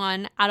oldest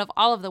one out of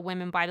all of the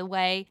women, by the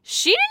way,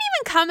 she didn't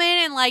even come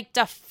in and like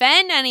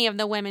defend any of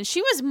the women.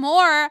 She was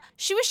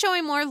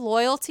showing more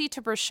loyalty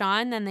to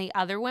Bershan than the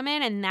other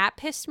women, and that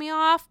pissed me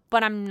off,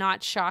 but I'm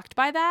not shocked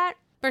by that.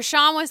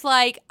 Bershan was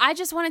like, I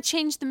just want to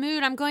change the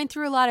mood. I'm going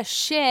through a lot of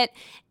shit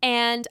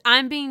and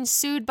I'm being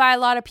sued by a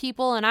lot of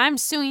people and I'm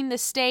suing the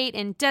state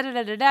and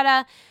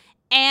da-da-da-da-da-da.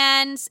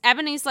 And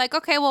Ebony's like,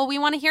 okay, well, we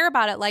want to hear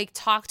about it. Like,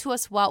 talk to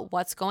us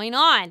what's going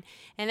on.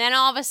 And then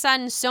all of a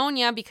sudden,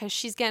 Sonya, because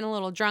she's getting a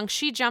little drunk,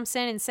 she jumps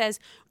in and says,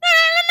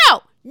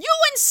 no. You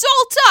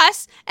insult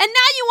us and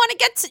now you want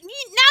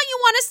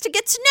us to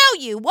get to know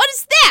you. What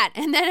is that?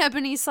 And then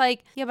Ebony's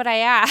like, yeah, but I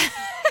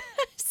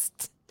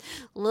asked.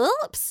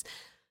 Oops.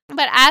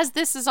 But as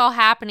this is all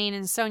happening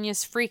and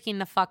Sonya's freaking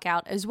the fuck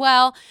out as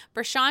well,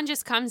 Bershan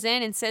just comes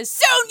in and says,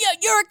 Sonya,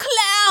 you're a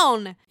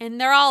clown!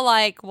 And they're all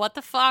like, what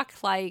the fuck?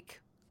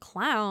 Like,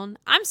 clown?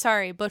 I'm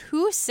sorry, but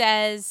who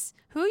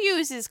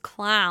uses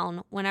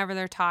clown whenever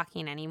they're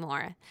talking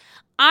anymore?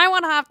 I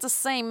would have to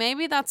say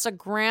maybe that's a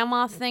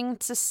grandma thing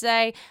to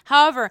say.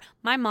 However,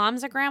 my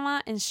mom's a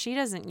grandma and she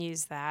doesn't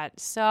use that.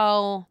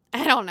 So,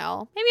 I don't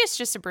know. Maybe it's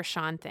just a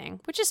Bershan thing,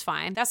 which is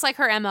fine. That's like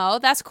her MO.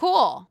 That's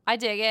cool. I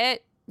dig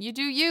it. You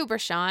do you,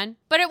 Bershan.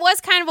 But it was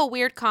kind of a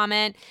weird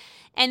comment.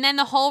 And then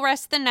the whole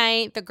rest of the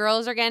night, the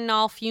girls are getting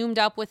all fumed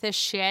up with this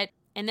shit.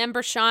 And then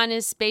Bershawn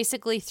is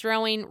basically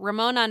throwing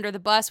Ramona under the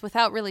bus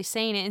without really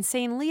saying it and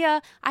saying,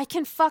 Leah, I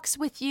can fucks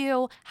with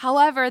you.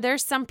 However,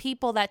 there's some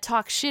people that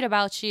talk shit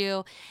about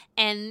you.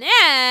 And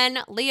then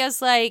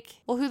Leah's like,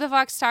 well, who the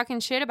fuck's talking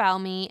shit about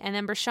me? And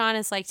then Bershawn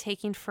is like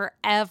taking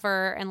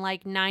forever and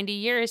like 90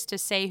 years to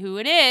say who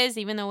it is,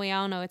 even though we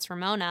all know it's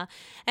Ramona.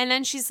 And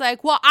then she's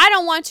like, well, I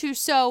don't want to,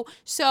 so.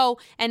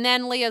 And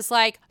then Leah's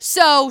like,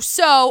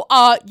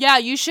 yeah,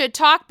 you should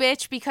talk,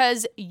 bitch,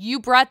 because you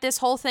brought this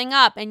whole thing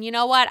up. And you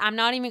know what? I'm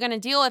not even going to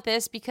deal with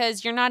this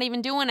because you're not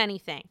even doing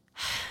anything.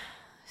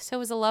 So it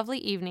was a lovely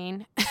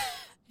evening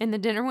and the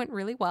dinner went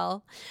really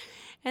well.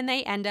 And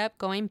they end up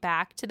going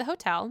back to the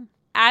hotel.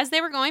 As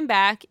they were going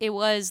back, it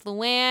was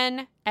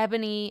Luann,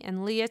 Ebony,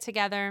 and Leah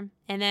together.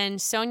 And then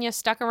Sonia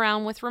stuck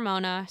around with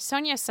Ramona.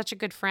 Sonia is such a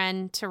good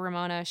friend to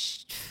Ramona.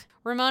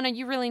 Ramona,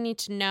 you really need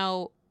to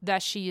know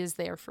that she is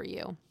there for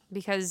you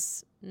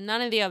because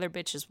none of the other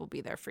bitches will be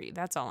there for you.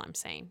 That's all I'm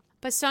saying.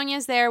 But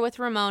Sonia's there with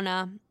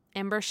Ramona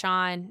and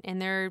Bershawn, and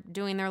they're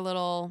doing their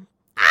little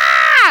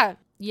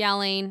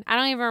yelling. I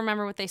don't even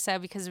remember what they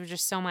said because there was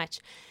just so much.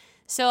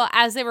 So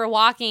as they were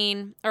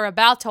walking, or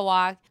about to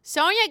walk,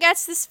 Sonia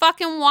gets this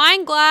fucking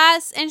wine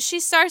glass and she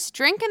starts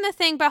drinking the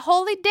thing, but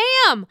holy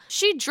damn,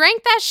 she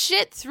drank that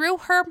shit through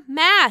her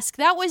mask.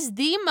 That was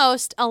the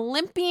most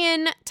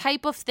Olympian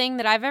type of thing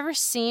that I've ever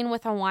seen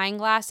with a wine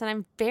glass, and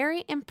I'm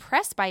very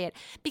impressed by it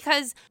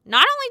because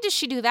not only did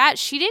she do that,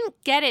 she didn't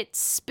get it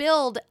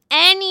spilled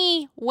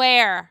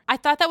anywhere. I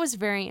thought that was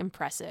very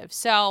impressive.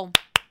 So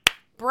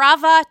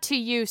brava to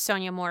you,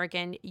 Sonia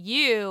Morgan.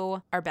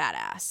 You are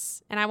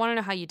badass. And I want to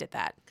know how you did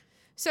that.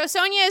 So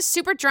Sonia is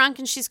super drunk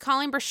and she's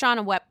calling Bershawn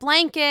a wet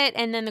blanket.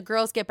 And then the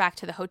girls get back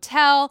to the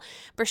hotel.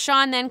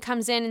 Bershawn then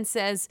comes in and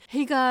says,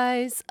 hey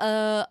guys,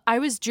 I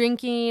was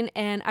drinking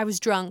and I was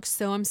drunk,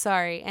 so I'm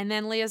sorry. And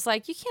then Leah's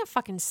like, you can't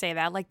fucking say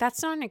that. Like,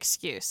 that's not an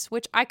excuse,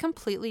 which I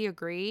completely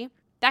agree.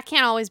 That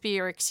can't always be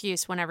your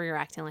excuse whenever you're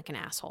acting like an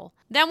asshole.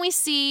 Then we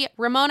see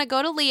Ramona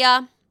go to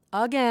Leah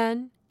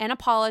again and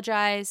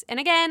apologize. And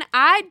again,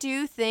 I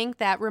do think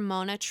that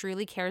Ramona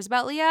truly cares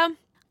about Leah.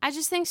 I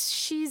just think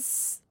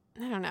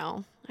I don't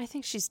know. I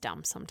think she's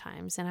dumb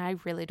sometimes. And I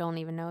really don't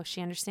even know if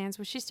she understands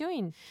what she's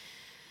doing.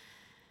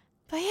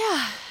 But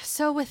yeah,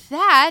 so with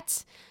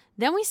that,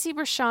 then we see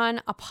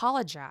Bershawn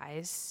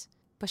apologize.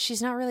 But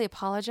she's not really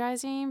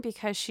apologizing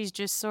because she's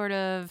just sort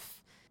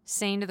of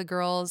saying to the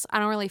girls, I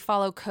don't really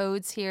follow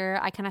codes here.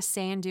 I kind of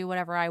say and do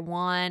whatever I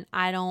want.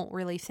 I don't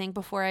really think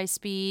before I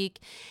speak.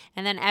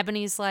 And then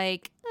Ebony's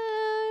like,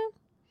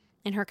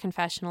 in her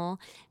confessional,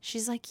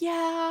 she's like,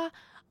 yeah,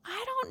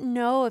 I don't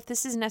know if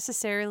this is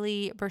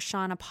necessarily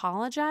Bershawn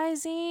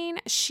apologizing.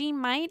 She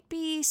might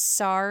be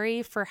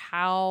sorry for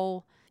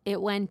how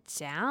it went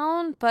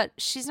down, but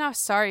she's not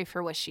sorry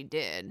for what she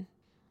did.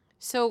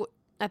 So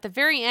at the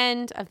very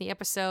end of the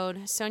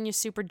episode, Sonia's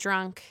super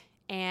drunk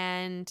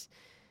and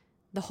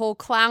the whole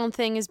clown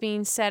thing is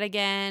being said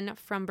again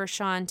from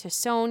Bershawn to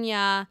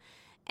Sonia.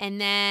 And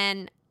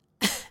then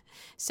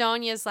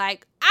Sonia's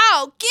like,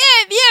 I'll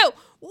give you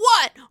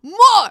one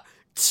more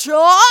time.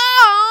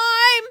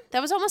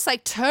 That was almost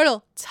like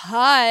turtle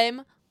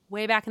time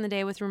way back in the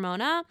day with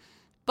Ramona.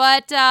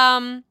 But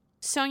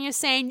Sonia's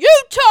saying,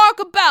 you talk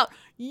about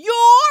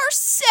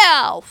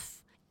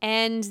yourself.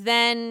 And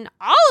then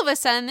all of a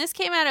sudden, this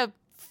came out of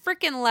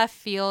freaking left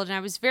field, and I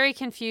was very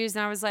confused,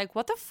 and I was like,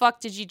 what the fuck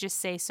did you just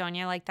say,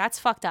 Sonia? Like, that's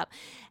fucked up.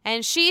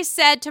 And she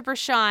said to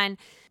Bershawn,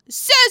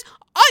 says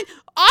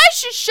I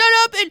should shut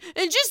up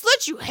and just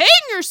let you hang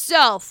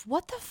yourself.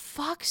 What the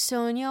fuck,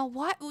 Sonia?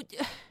 What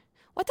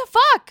the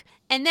fuck?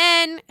 And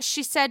then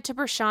she said to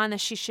Bershawn that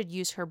she should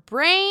use her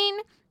brain.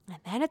 And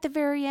then at the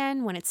very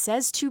end, when it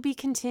says to be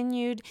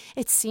continued,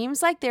 it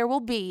seems like there will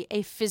be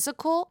a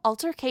physical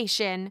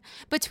altercation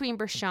between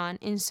Bershawn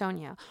and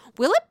Sonia.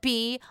 Will it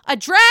be a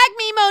drag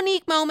me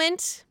Monique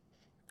moment?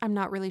 I'm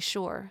not really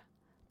sure.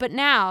 But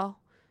now,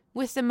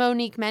 with the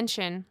Monique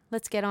mention,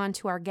 let's get on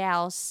to our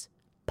gals,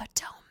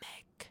 Potomac.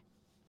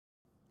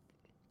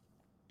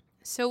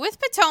 So with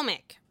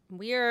Potomac,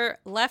 we're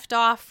left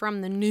off from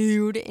the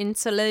nude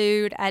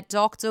interlude at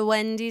Dr.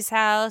 Wendy's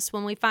house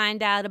when we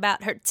find out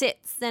about her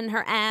tits and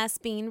her ass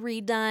being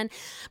redone.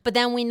 But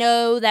then we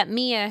know that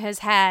Mia has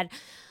had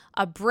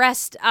a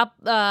breast up,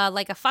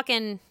 like a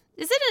fucking,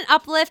 is it an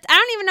uplift? I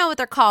don't even know what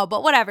they're called,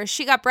 but whatever.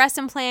 She got breast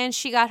implants.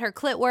 She got her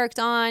clit worked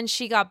on.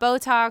 She got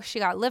Botox. She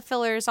got lip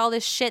fillers, all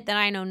this shit that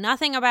I know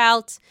nothing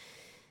about.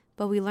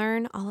 But we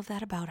learn all of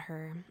that about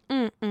her.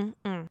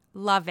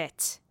 Love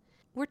it.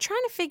 We're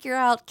trying to figure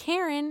out,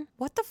 Karen,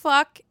 what the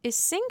fuck is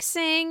Sing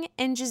Sing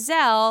and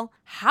Giselle?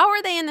 How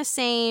are they in the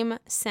same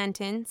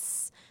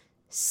sentence?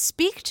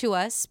 Speak to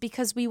us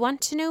because we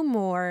want to know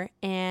more.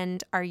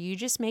 And are you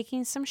just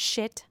making some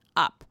shit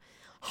up?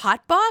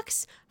 Hot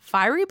box?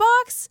 Fiery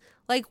box?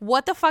 Like,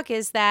 what the fuck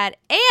is that?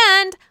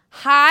 And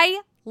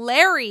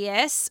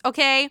hilarious,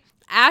 okay?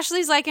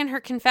 Ashley's like in her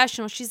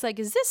confessional. She's like,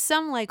 is this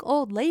some like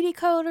old lady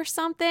code or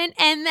something?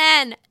 And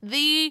then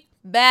the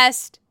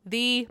best.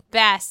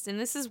 And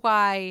this is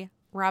why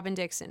Robin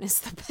Dixon is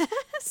the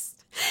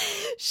best.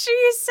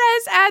 She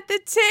says at the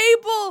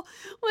table,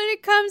 when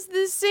it comes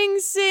to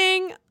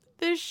Sing,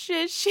 the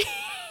shit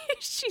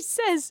she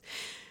says,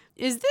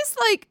 is this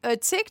like a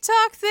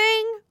TikTok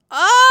thing?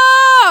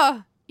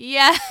 Oh,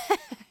 yes.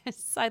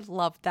 I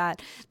love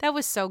that. That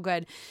was so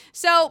good.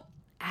 So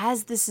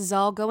as this is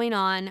all going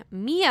on,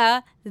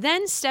 Mia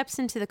then steps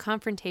into the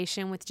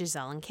confrontation with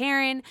Giselle and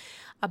Karen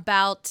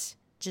about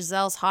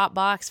Giselle's hot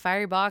box,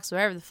 fiery box,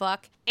 whatever the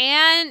fuck.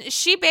 And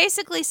she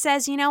basically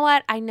says, you know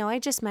what? I know I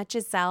just met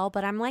Giselle,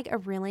 but I'm like a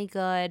really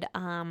good,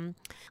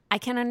 I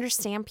can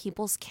understand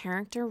people's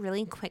character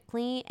really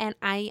quickly. And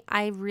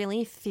I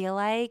really feel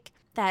like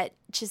that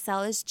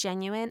Giselle is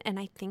genuine and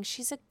I think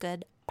she's a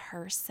good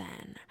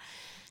person.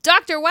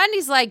 Dr.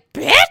 Wendy's like,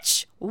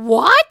 bitch,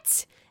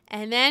 what?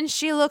 And then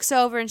she looks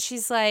over and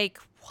she's like,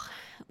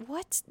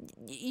 what?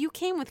 You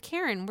came with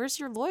Karen. Where's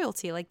your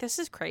loyalty? Like, this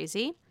is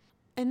crazy.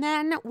 And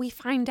then we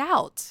find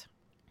out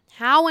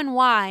how and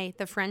why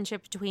the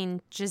friendship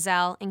between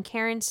Giselle and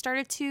Karen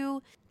started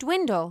to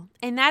dwindle.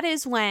 And that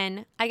is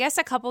when, I guess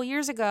a couple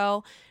years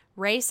ago,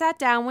 Ray sat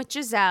down with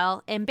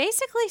Giselle and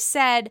basically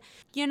said,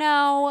 you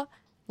know,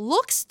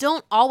 looks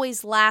don't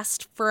always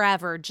last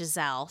forever,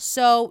 Giselle.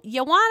 So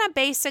you want to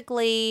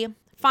basically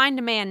find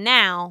a man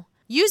now.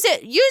 Use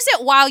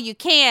it while you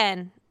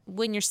can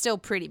when you're still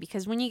pretty,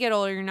 because when you get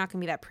older, you're not going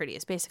to be that pretty,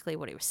 is basically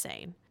what he was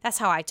saying. That's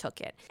how I took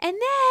it. And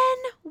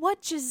then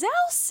what Giselle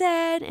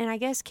said, and I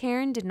guess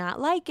Karen did not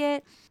like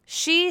it,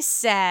 she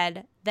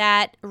said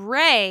that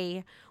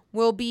Ray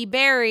will be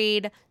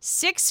buried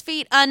 6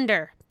 feet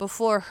under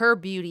before her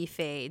beauty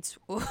fades.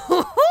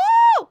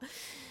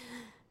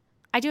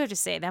 I do have to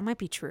say, that might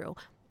be true.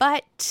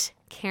 But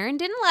Karen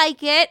didn't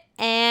like it,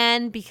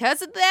 and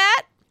because of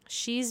that,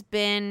 she's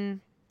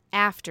been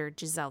after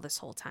Giselle this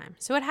whole time.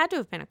 So it had to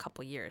have been a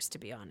couple years, to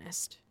be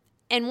honest.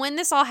 And when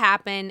this all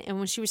happened, and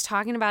when she was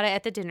talking about it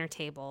at the dinner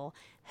table,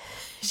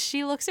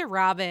 she looks at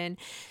Robin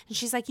and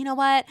she's like, you know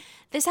what?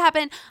 This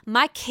happened.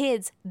 My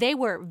kids, they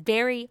were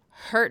very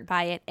hurt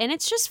by it. And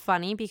it's just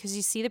funny because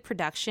you see the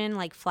production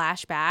like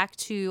flash back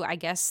to, I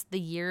guess, the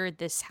year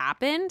this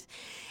happened.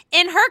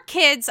 And her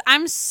kids,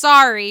 I'm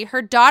sorry,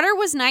 her daughter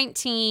was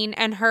 19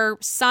 and her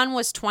son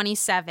was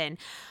 27.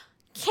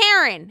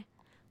 Karen,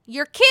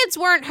 your kids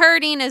weren't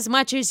hurting as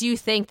much as you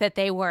think that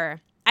they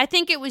were. I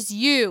think it was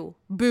you,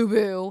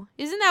 boo-boo.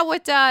 Isn't that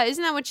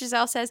what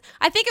Giselle says?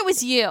 I think it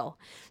was you.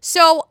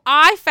 So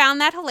I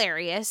found that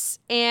hilarious,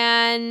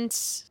 and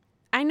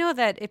I know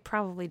that it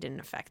probably didn't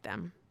affect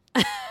them.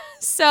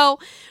 So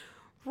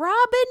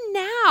Robin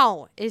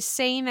now is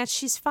saying that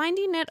she's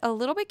finding it a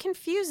little bit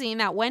confusing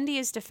that Wendy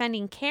is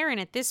defending Karen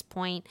at this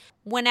point,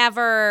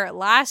 whenever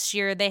last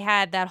year they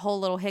had that whole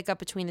little hiccup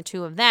between the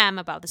two of them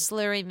about the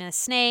slurring the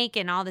snake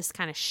and all this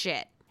kind of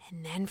shit.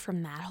 And then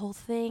from that whole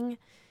thing,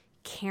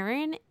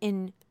 Karen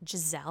and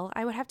Giselle,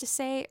 I would have to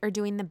say, are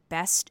doing the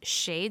best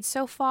shade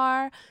so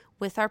far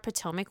with our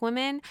Potomac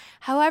women.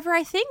 However,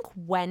 I think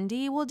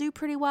Wendy will do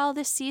pretty well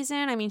this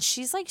season. I mean,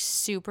 she's like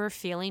super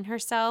feeling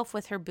herself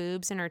with her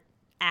boobs and her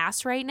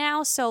ass right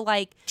now. So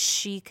like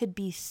she could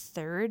be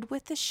third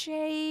with the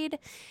shade.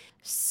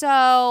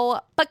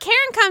 So, but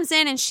Karen comes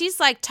in and she's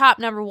like top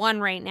number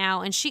one right now.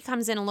 And she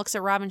comes in and looks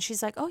at Robin.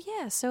 She's like, oh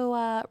yeah, so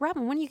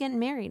Robin, when are you getting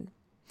married?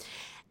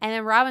 And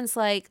then Robin's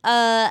like,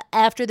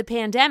 after the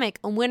pandemic,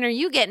 when are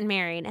you getting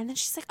married? And then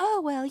she's like,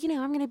 oh, well, you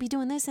know, I'm going to be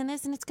doing this, and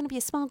it's going to be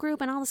a small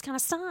group and all this kind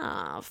of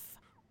stuff.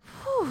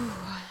 Whew.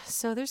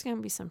 So there's going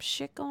to be some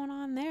shit going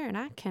on there, and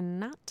I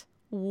cannot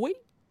wait.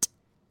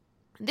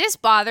 This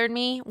bothered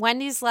me.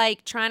 Wendy's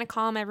like trying to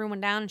calm everyone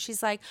down, and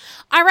she's like,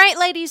 all right,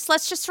 ladies,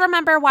 let's just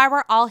remember why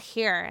we're all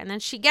here. And then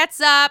she gets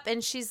up,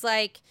 and she's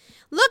like,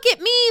 look at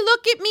me.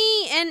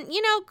 And,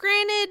 you know,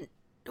 granted,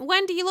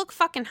 Wendy, you look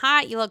fucking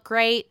hot. You look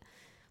great.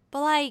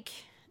 But, like,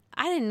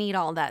 I didn't need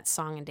all that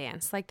song and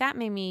dance. Like, that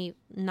made me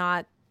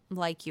not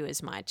like you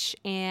as much.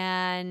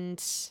 And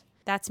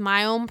that's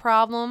my own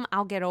problem.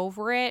 I'll get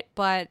over it.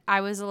 But I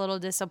was a little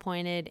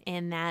disappointed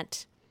in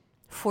that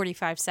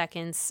 45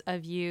 seconds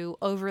of you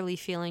overly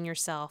feeling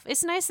yourself.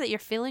 It's nice that you're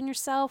feeling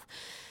yourself,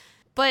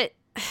 but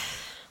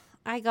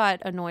I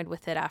got annoyed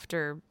with it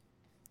after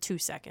 2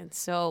 seconds.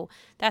 So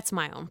that's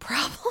my own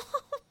problem.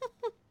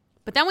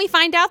 But then we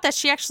find out that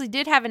she actually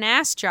did have an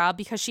ass job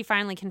because she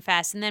finally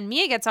confessed. And then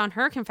Mia gets on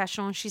her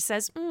confessional and she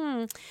says,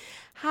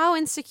 how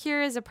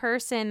insecure is a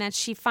person that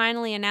she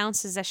finally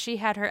announces that she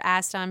had her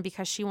ass done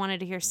because she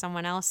wanted to hear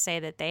someone else say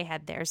that they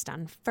had theirs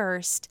done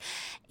first.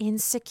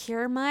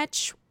 Insecure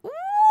much?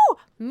 Ooh!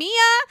 Mia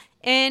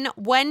and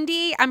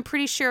Wendy, I'm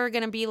pretty sure are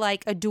going to be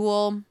like a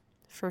duel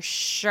for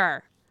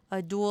sure.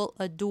 A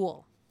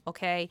duel.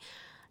 Okay?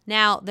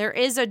 Now, there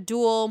is a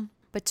duel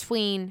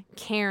between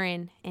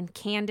Karen and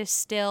Candace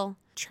still,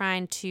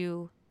 trying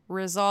to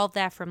resolve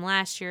that from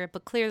last year,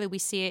 but clearly we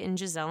see it in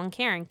Giselle and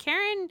Karen.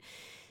 Karen,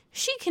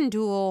 she can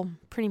duel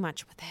pretty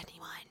much with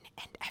anyone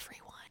and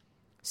everyone.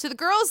 So the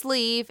girls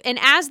leave, and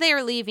as they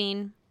are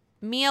leaving,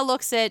 Mia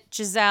looks at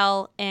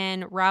Giselle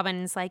and Robin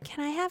and is like,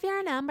 can I have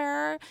your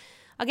number?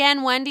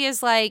 Again, Wendy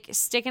is like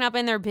sticking up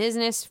in their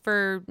business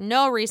for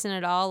no reason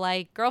at all.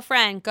 Like,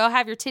 girlfriend, go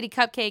have your titty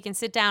cupcake and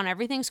sit down.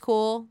 Everything's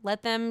cool.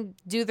 Let them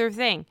do their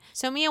thing.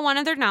 So Mia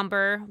wanted their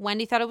number.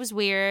 Wendy thought it was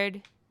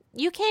weird.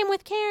 You came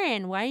with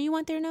Karen. Why do you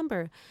want their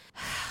number?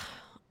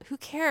 Who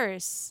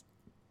cares?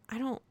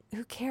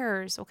 Who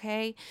cares,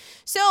 okay?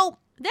 So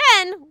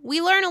then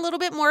we learn a little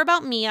bit more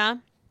about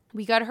Mia.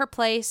 We go to her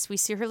place. We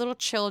see her little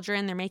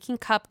children. They're making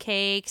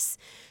cupcakes.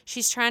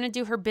 She's trying to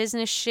do her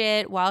business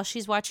shit while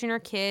she's watching her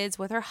kids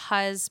with her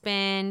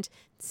husband.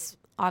 It's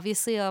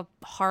obviously a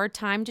hard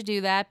time to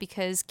do that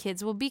because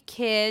kids will be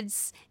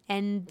kids.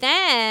 And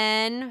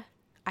then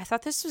I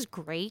thought this was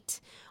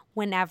great.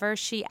 Whenever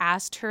she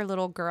asked her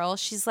little girl,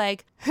 she's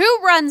like, who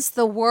runs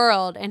the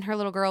world? And her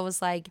little girl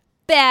was like,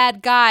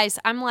 bad guys.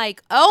 I'm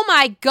like, oh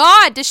my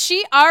God, does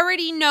she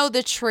already know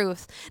the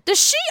truth? Does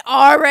she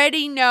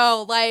already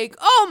know? Like,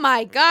 oh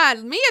my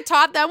God, Mia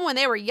taught them when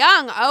they were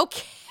young.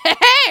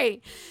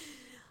 Okay.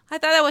 I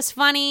thought that was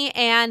funny,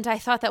 and I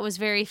thought that was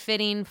very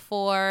fitting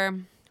for,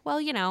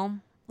 well,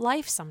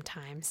 life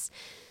sometimes.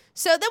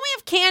 So then we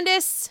have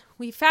Candace.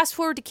 We fast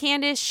forward to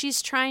Candace.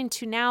 She's trying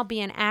to now be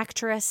an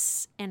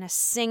actress and a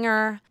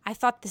singer. I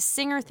thought the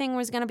singer thing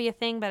was going to be a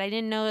thing, but I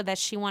didn't know that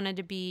she wanted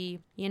to be,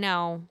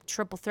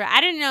 triple threat.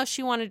 I didn't know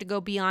she wanted to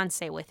go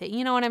Beyonce with it.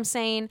 You know what I'm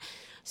saying?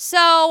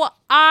 So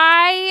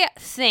I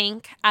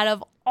think out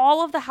of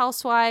all of the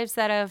housewives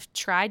that have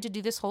tried to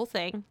do this whole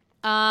thing,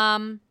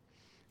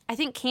 I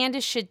think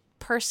Candace should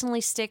personally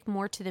stick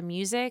more to the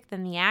music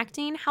than the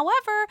acting.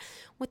 However,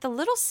 with the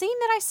little scene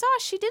that I saw,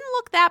 she didn't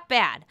look that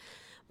bad.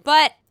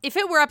 But if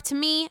it were up to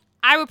me,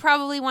 I would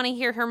probably want to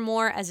hear her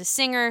more as a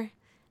singer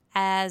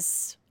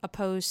as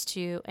opposed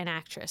to an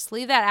actress.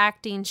 Leave that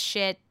acting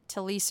shit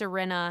to Lisa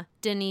Rinna,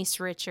 Denise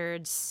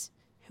Richards.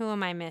 Who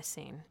am I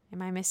missing?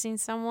 Am I missing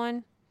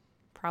someone?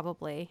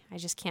 Probably. I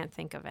just can't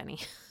think of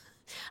any.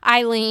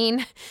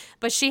 Eileen,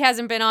 but she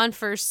hasn't been on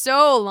for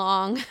so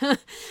long.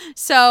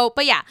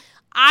 But yeah,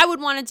 I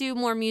would want to do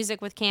more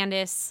music with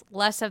Candace,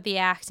 less of the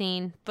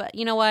acting. But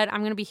you know what?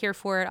 I'm going to be here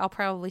for it. I'll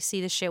probably see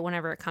the shit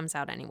whenever it comes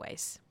out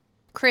anyways.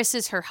 Chris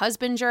is her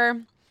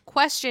husbander.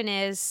 Question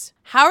is,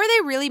 how are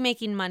they really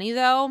making money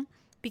though?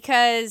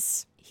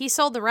 Because he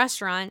sold the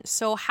restaurant,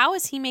 so how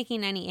is he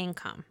making any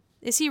income?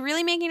 Is he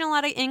really making a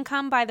lot of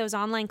income by those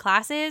online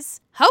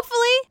classes?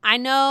 Hopefully. I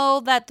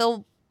know that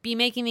they'll be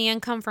making the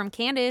income from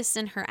Candace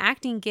and her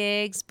acting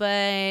gigs,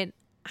 but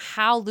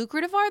how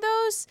lucrative are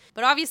those?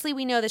 But obviously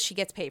we know that she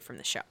gets paid from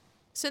the show.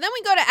 So then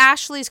we go to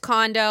Ashley's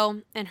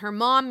condo and her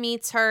mom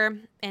meets her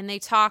and they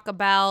talk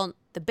about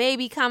the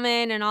baby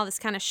coming and all this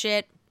kind of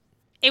shit.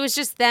 It was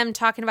just them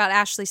talking about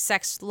Ashley's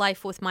sex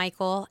life with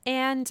Michael.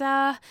 And that's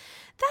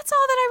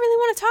all that I really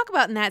want to talk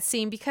about in that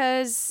scene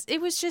because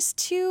it was just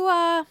too,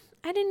 I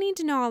didn't need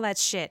to know all that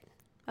shit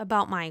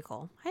about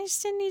Michael. I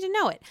just didn't need to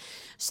know it.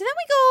 So then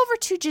we go over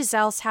to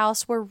Giselle's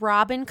house where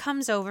Robin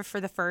comes over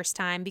for the first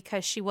time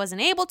because she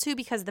wasn't able to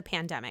because of the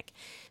pandemic.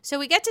 So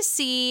we get to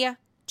see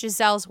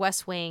Giselle's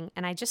West Wing,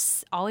 and I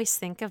just always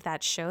think of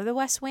that show, The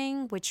West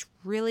Wing, which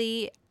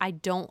really I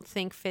don't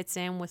think fits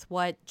in with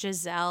what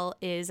Giselle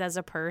is as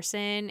a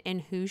person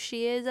and who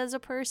she is as a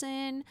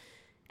person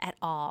at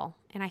all.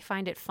 And I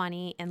find it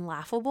funny and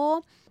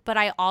laughable. But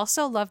I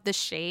also love the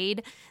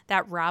shade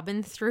that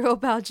Robin threw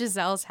about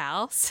Giselle's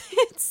house.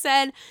 It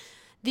said,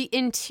 the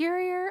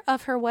interior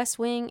of her West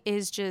Wing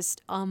is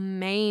just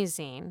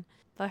amazing.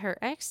 But her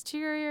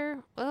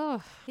exterior,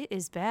 it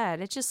is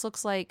bad. It just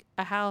looks like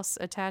a house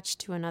attached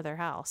to another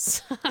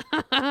house.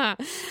 I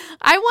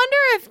wonder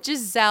if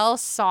Giselle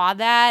saw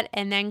that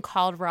and then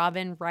called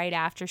Robin right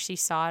after she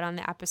saw it on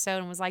the episode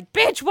and was like,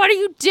 bitch, what are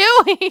you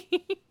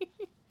doing?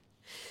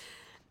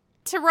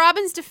 To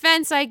Robin's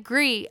defense, I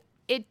agree.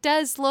 It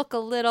does look a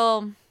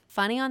little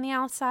funny on the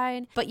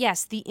outside. But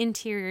yes, the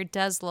interior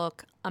does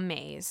look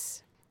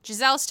amazing.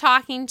 Giselle's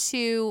talking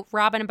to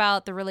Robin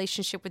about the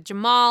relationship with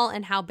Jamal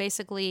and how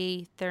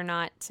basically they're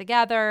not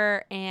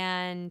together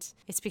and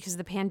it's because of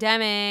the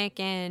pandemic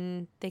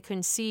and they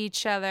couldn't see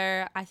each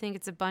other. I think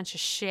it's a bunch of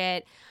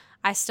shit.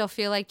 I still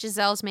feel like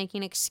Giselle's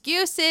making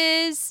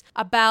excuses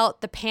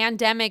about the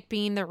pandemic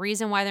being the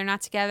reason why they're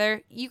not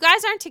together. You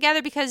guys aren't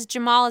together because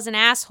Jamal is an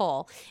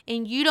asshole,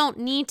 and you don't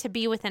need to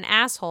be with an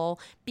asshole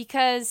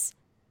because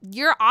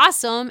you're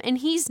awesome and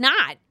he's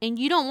not, and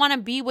you don't want to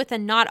be with a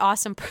not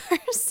awesome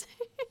person.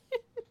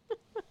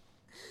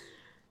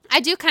 I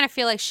do kind of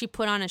feel like she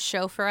put on a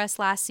show for us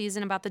last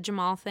season about the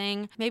Jamal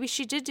thing. Maybe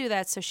she did do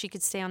that so she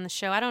could stay on the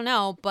show. I don't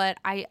know, but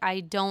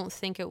I don't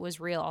think it was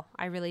real.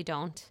 I really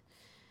don't.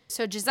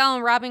 So Giselle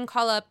and Robin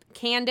call up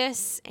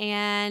Candace,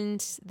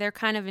 and they're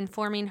kind of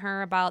informing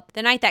her about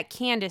the night that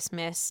Candace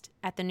missed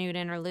at the nude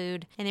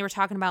interlude. And they were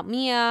talking about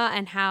Mia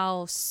and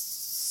how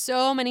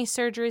so many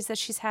surgeries that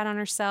she's had on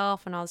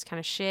herself and all this kind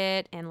of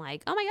shit. And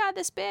like, oh my God,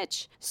 this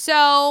bitch.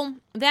 So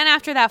then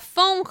after that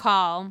phone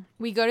call,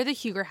 we go to the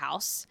Huger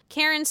house.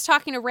 Karen's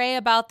talking to Ray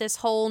about this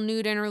whole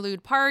nude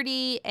interlude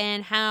party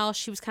and how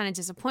she was kind of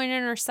disappointed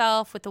in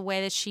herself with the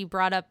way that she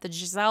brought up the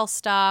Giselle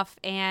stuff.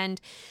 And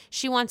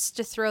she wants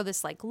to throw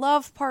this like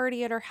love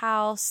party at her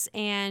house.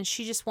 And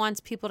she just wants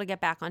people to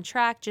get back on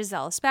track,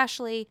 Giselle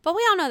especially. But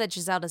we all know that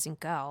Giselle doesn't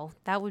go.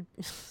 That would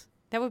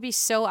be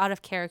so out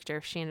of character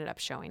if she ended up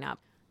showing up.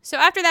 So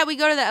after that, we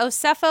go to the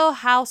Osefo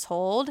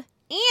household,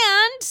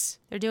 and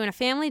they're doing a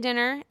family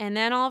dinner, and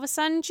then all of a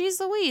sudden, geez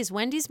Louise,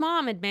 Wendy's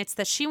mom admits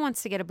that she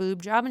wants to get a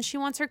boob job, and she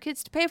wants her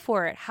kids to pay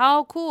for it.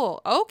 How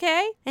cool.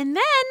 Okay. And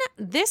then,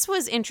 this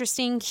was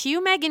interesting,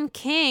 cue Meghan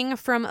King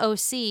from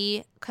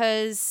OC,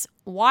 because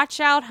watch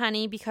out,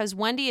 honey, because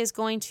Wendy is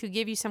going to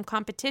give you some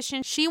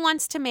competition. She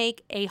wants to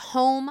make a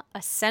home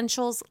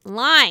essentials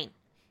line,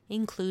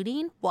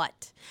 including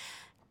what?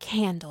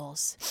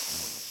 Candles.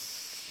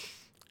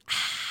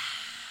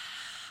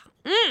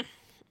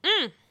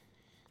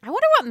 I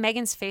wonder what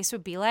Megan's face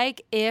would be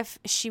like if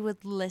she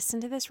would listen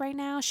to this right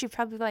now. She'd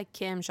probably be like,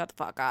 Kim, shut the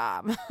fuck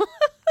up.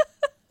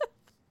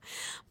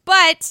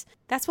 But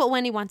that's what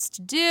Wendy wants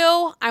to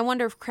do. I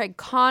wonder if Craig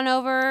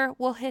Conover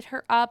will hit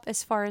her up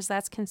as far as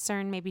that's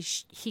concerned. Maybe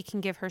he can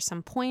give her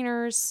some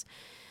pointers.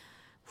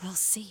 We'll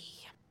see.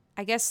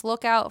 I guess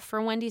look out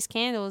for Wendy's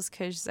candles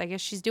because I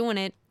guess she's doing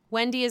it.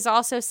 Wendy is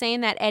also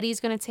saying that Eddie's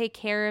going to take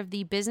care of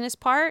the business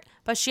part,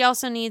 but she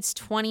also needs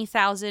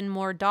 $20,000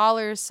 more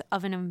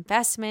of an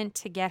investment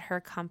to get her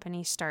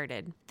company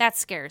started. That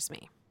scares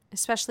me,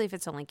 especially if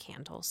it's only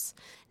candles.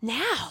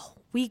 Now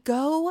we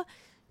go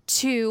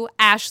to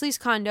Ashley's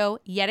condo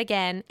yet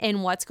again,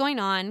 and what's going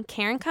on?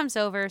 Karen comes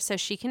over so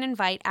she can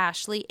invite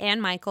Ashley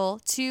and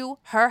Michael to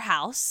her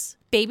house.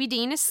 Baby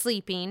Dean is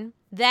sleeping.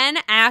 Then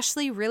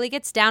Ashley really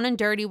gets down and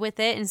dirty with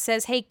it and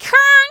says, hey,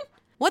 Kern,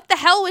 what the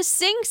hell was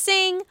Sing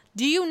Sing?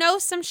 Do you know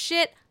some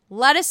shit?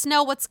 Let us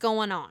know what's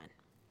going on.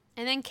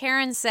 And then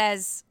Karen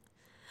says,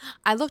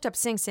 I looked up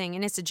Sing Sing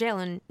and it's a jail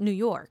in New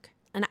York.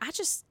 And I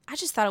just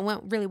thought it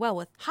went really well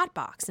with Hot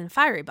Box and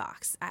Fiery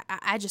Box.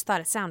 I just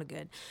thought it sounded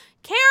good.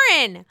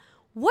 Karen,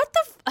 what the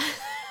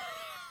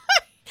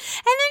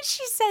And then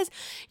she says,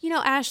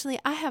 Ashley,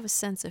 I have a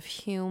sense of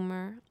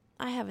humor.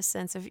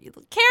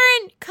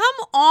 Karen, come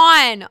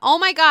on. Oh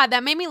my God,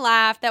 that made me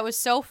laugh. That was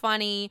so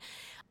funny.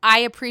 I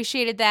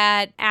appreciated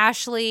that.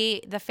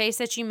 Ashley, the face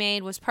that you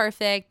made was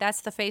perfect.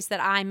 That's the face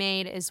that I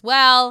made as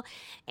well.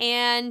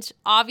 And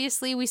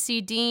obviously we see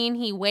Dean.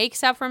 He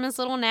wakes up from his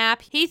little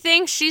nap. He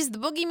thinks she's the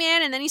boogeyman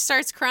and then he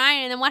starts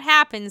crying. And then what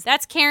happens?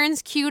 That's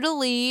Karen's cue to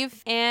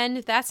leave. And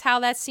that's how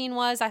that scene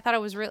was. I thought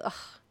it was real.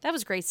 That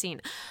was a great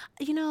scene.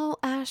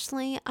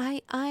 Ashley,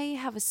 I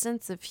have a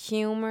sense of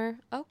humor.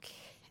 Okay.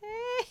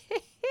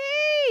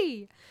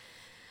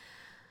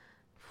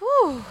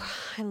 Whew,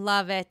 I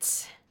love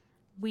it.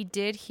 We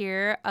did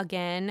hear,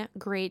 again,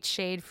 great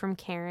shade from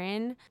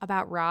Karen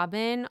about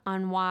Robin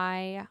on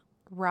why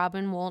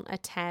Robin won't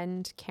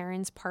attend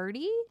Karen's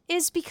party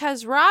is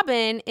because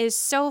Robin is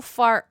so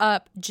far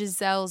up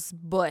Giselle's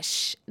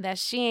bush that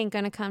she ain't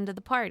going to come to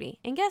the party.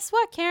 And guess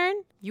what,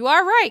 Karen? You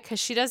are right, because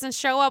she doesn't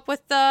show up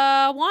with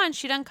the wand.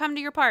 She doesn't come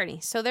to your party.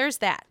 So there's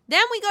that.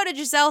 Then we go to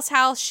Giselle's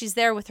house. She's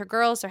there with her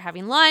girls. They're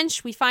having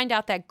lunch. We find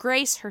out that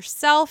Grace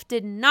herself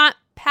did not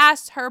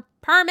pass her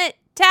permit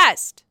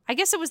test. I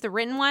guess it was the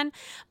written one.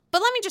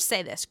 But let me just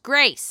say this.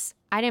 Grace,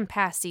 I didn't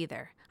pass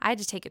either. I had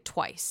to take it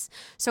twice.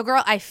 So,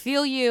 girl, I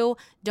feel you.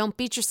 Don't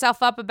beat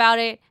yourself up about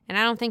it. And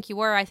I don't think you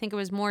were. I think it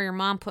was more your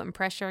mom putting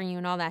pressure on you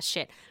and all that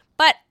shit.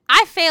 But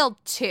I failed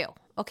too,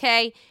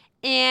 okay?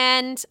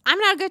 And I'm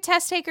not a good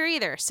test taker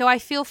either. So I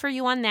feel for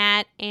you on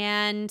that.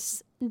 And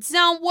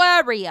don't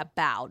worry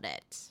about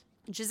it.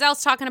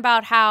 Giselle's talking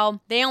about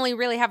how they only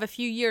really have a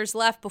few years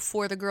left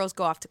before the girls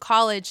go off to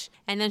college.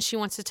 And then she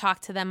wants to talk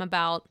to them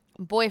about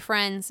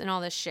boyfriends and all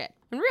this shit.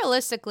 And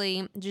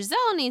realistically,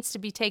 Giselle needs to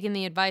be taking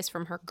the advice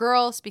from her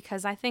girls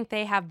because I think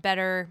they have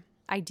better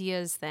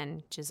ideas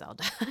than Giselle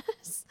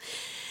does.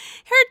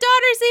 Her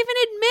daughters even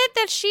admit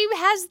that she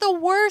has the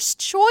worst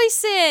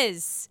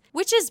choices,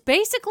 which is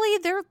basically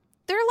they're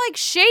like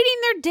shading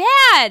their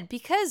dad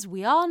because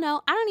we all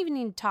know, I don't even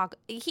need to talk.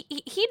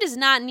 He does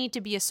not need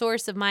to be a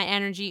source of my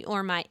energy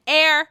or my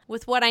air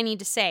with what I need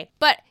to say.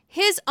 But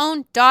his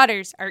own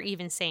daughters are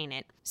even saying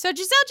it. So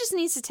Giselle just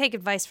needs to take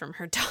advice from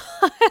her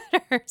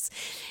daughters,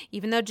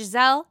 even though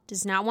Giselle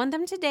does not want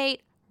them to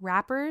date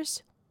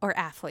rappers or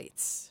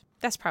athletes.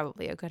 That's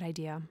probably a good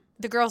idea.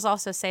 The girls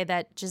also say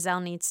that Giselle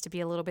needs to be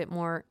a little bit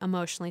more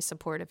emotionally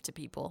supportive to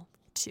people,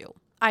 too.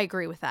 I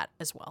agree with that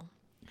as well.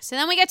 So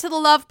then we get to the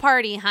love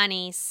party,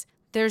 honeys.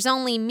 There's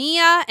only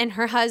Mia and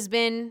her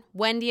husband,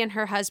 Wendy and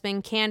her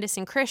husband, Candace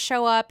and Chris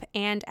show up,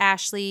 and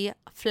Ashley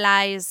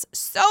flies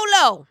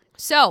solo.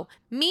 So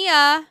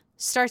Mia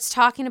starts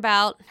talking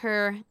about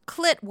her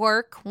clit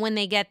work when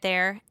they get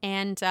there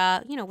and,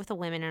 with the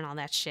women and all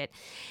that shit.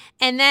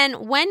 And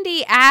then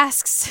Wendy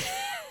asks,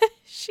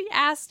 she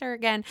asked her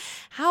again,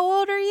 how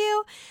old are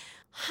you?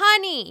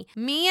 Honey,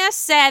 Mia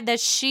said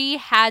that she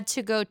had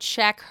to go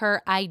check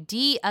her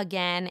ID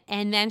again,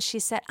 and then she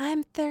said,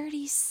 I'm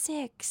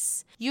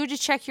 36. You had to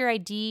check your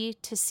ID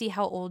to see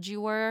how old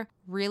you were?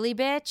 Really,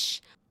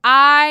 bitch?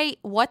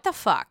 What the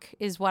fuck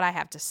is what I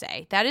have to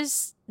say. That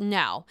is,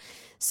 no.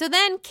 So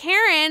then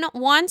Karen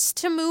wants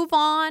to move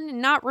on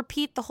and not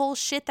repeat the whole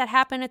shit that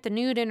happened at the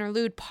nude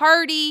interlude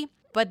party.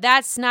 But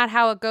that's not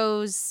how it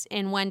goes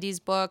in Wendy's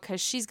book, because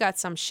she's got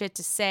some shit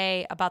to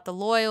say about the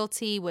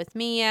loyalty with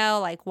Mia.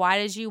 Like, why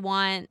did you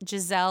want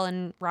Giselle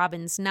and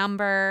Robin's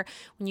number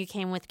when you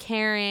came with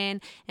Karen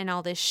and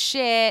all this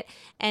shit?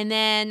 And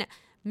then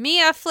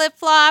Mia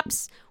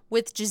flip-flops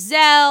with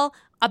Giselle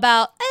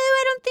about,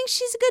 I don't think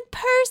she's a good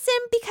person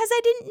because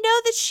I didn't know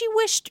that she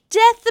wished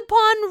death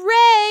upon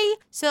Ray.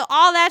 So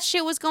all that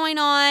shit was going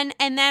on.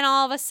 And then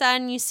all of a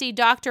sudden you see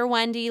Dr.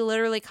 Wendy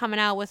literally coming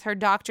out with her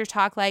doctor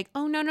talk like,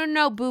 oh,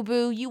 no,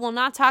 boo-boo. You will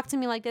not talk to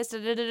me like this,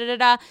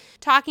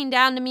 talking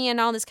down to me and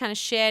all this kind of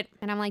shit.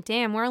 And I'm like,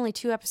 damn, we're only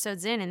 2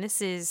 episodes in and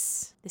this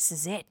is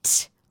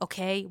it.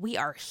 Okay, we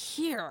are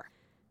here.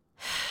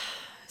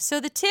 So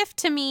the tiff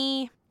to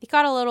me, it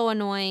got a little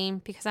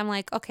annoying because I'm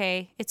like,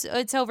 okay,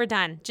 it's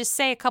overdone. Just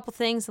say a couple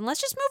things and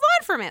let's just move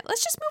on from it.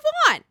 Let's just move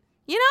on.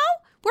 You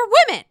know, we're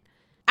women.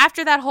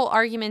 After that whole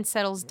argument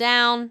settles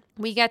down,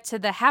 we get to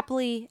the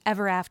happily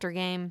ever after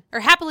game, or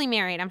happily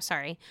married, I'm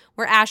sorry,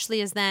 where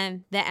Ashley is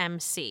then the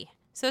MC.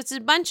 So it's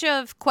a bunch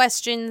of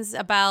questions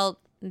about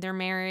their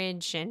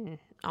marriage and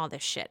all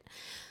this shit.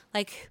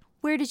 Like,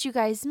 where did you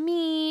guys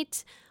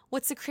meet?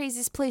 What's the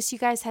craziest place you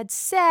guys had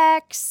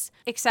sex?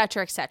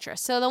 Etc., etc.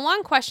 So the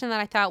one question that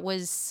I thought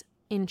was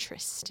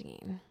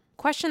interesting,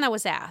 question that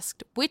was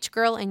asked, which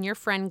girl in your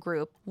friend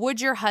group would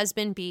your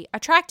husband be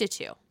attracted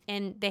to?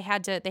 And they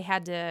had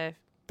to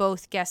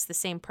both guess the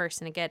same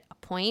person to get a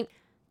point.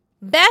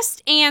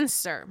 Best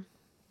answer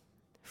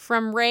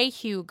from Ray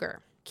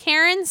Huger.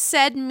 Karen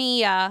said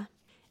Mia,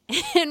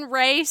 and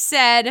Ray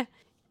said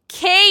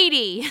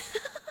Katie.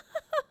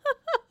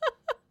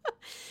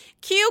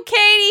 Cue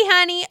Katie,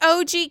 honey.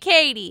 OG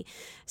Katie.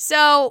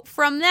 So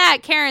from that,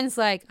 Karen's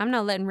like, I'm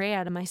not letting Ray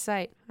out of my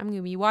sight. I'm going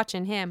to be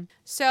watching him.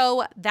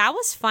 So that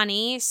was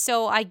funny.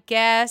 So I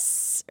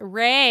guess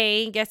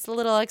Ray gets a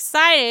little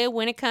excited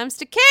when it comes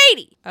to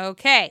Katie.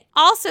 Okay.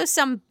 Also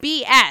some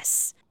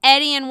BS.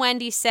 Eddie and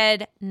Wendy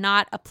said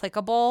not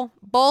applicable.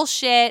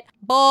 Bullshit.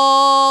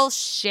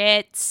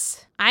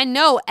 I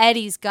know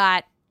Eddie's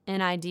got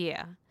an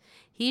idea.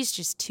 He's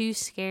just too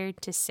scared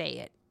to say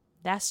it.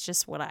 That's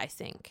just what I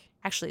think.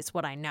 Actually, it's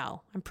what I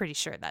know. I'm pretty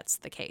sure that's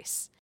the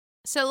case.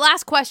 So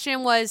last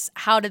question was,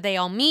 how did they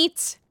all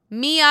meet?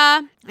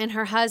 Mia and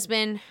her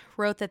husband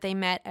wrote that they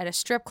met at a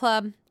strip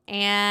club.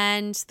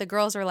 And the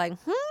girls are like,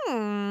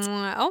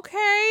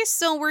 okay.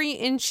 So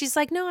and she's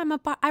like, no,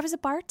 I was a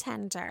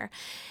bartender.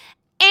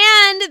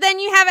 And then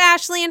you have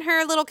Ashley in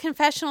her little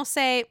confessional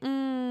say,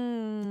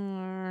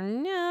 no,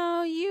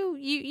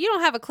 you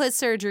don't have a clit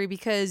surgery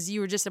because you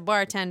were just a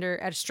bartender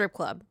at a strip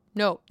club.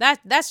 No,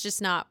 that's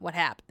just not what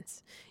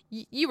happens.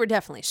 You were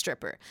definitely a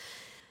stripper.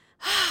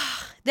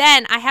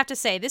 Then I have to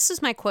say, this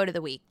is my quote of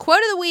the week.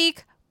 Quote of the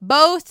week,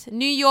 both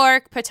New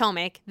York,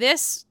 Potomac.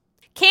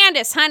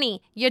 Candace,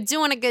 honey, you're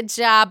doing a good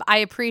job. I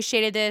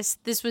appreciated this.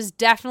 This was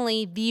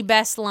definitely the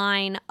best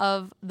line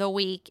of the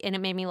week, and it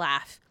made me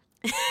laugh.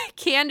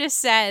 Candace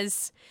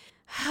says,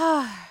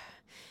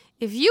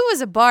 if you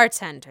was a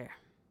bartender,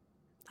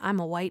 I'm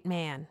a white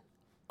man.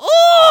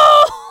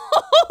 Oh!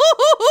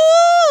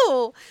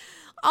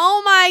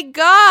 Oh my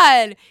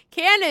God.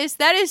 Candace,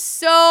 that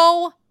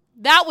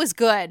was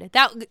good.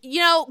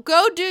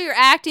 Go do your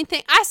acting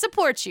thing. I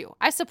support you.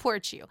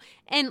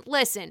 And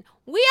listen,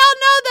 we all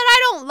know that I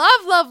don't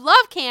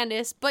love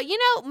Candace, but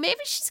maybe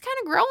she's kind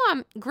of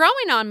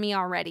growing on me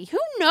already. Who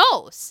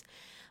knows?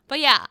 But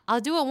yeah, I'll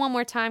do it one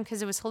more time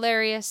because it was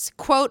hilarious.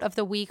 Quote of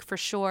the week for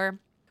sure.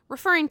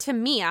 Referring to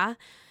Mia,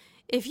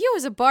 if you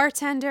was a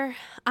bartender,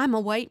 I'm a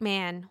white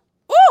man.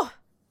 Ooh,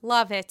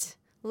 love it.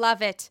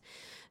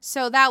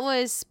 So that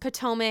was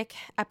Potomac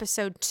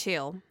episode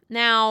 2.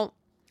 Now,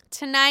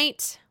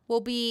 tonight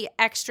will be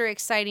extra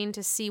exciting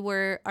to see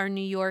where our New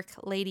York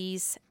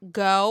ladies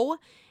go.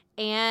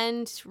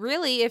 And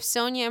really, if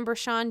Sonia and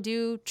Bershawn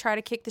do try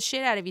to kick the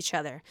shit out of each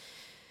other.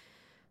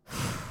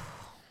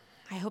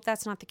 I hope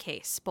that's not the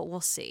case, but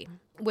we'll see.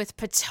 With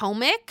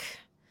Potomac,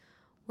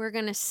 we're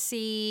going to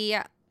see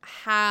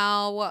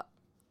how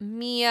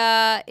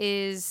Mia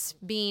is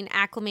being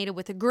acclimated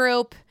with the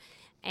group.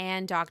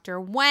 And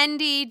Dr.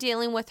 Wendy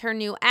dealing with her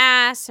new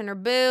ass and her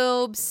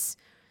boobs.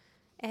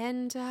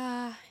 And,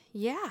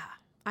 yeah,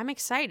 I'm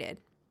excited.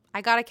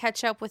 I got to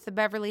catch up with the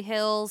Beverly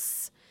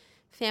Hills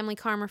Family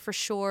Karma for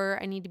sure.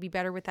 I need to be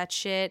better with that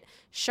shit.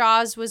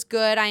 Shaw's was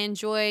good. I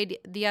enjoyed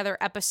the other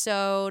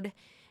episode.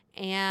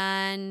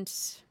 And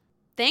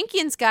thank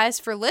yins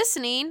guys for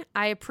listening.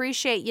 I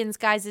appreciate yins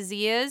guys'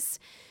 ears.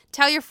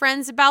 Tell your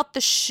friends about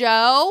the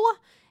show.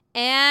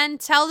 And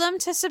tell them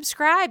to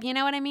subscribe. You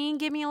know what I mean?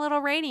 Give me a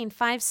little rating.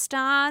 5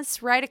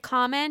 stars. Write a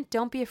comment.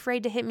 Don't be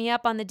afraid to hit me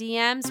up on the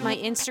DMs. My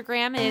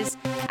Instagram is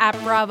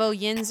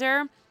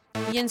 @BravoYinzer.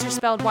 Yinzer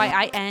spelled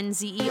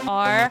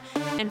Yinzer.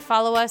 And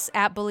follow us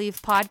at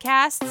Believe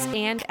Podcasts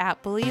and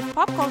at Believe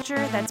Pop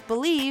Culture. That's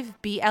Believe,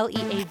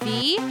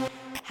 BLEAV.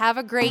 Have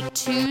a great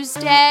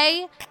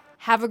Tuesday.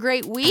 Have a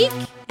great week.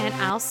 And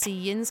I'll see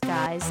you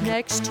guys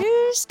next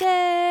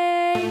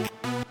Tuesday.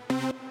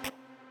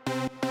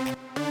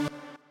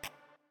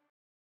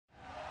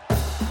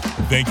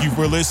 Thank you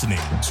for listening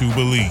to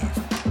Believe.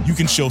 You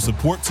can show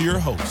support to your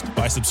host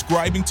by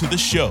subscribing to the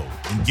show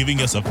and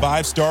giving us a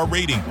 5-star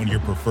rating on your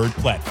preferred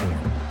platform.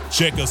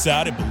 Check us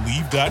out at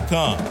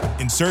Believe.com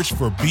and search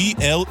for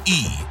BLEAV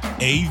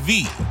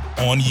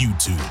on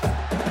YouTube.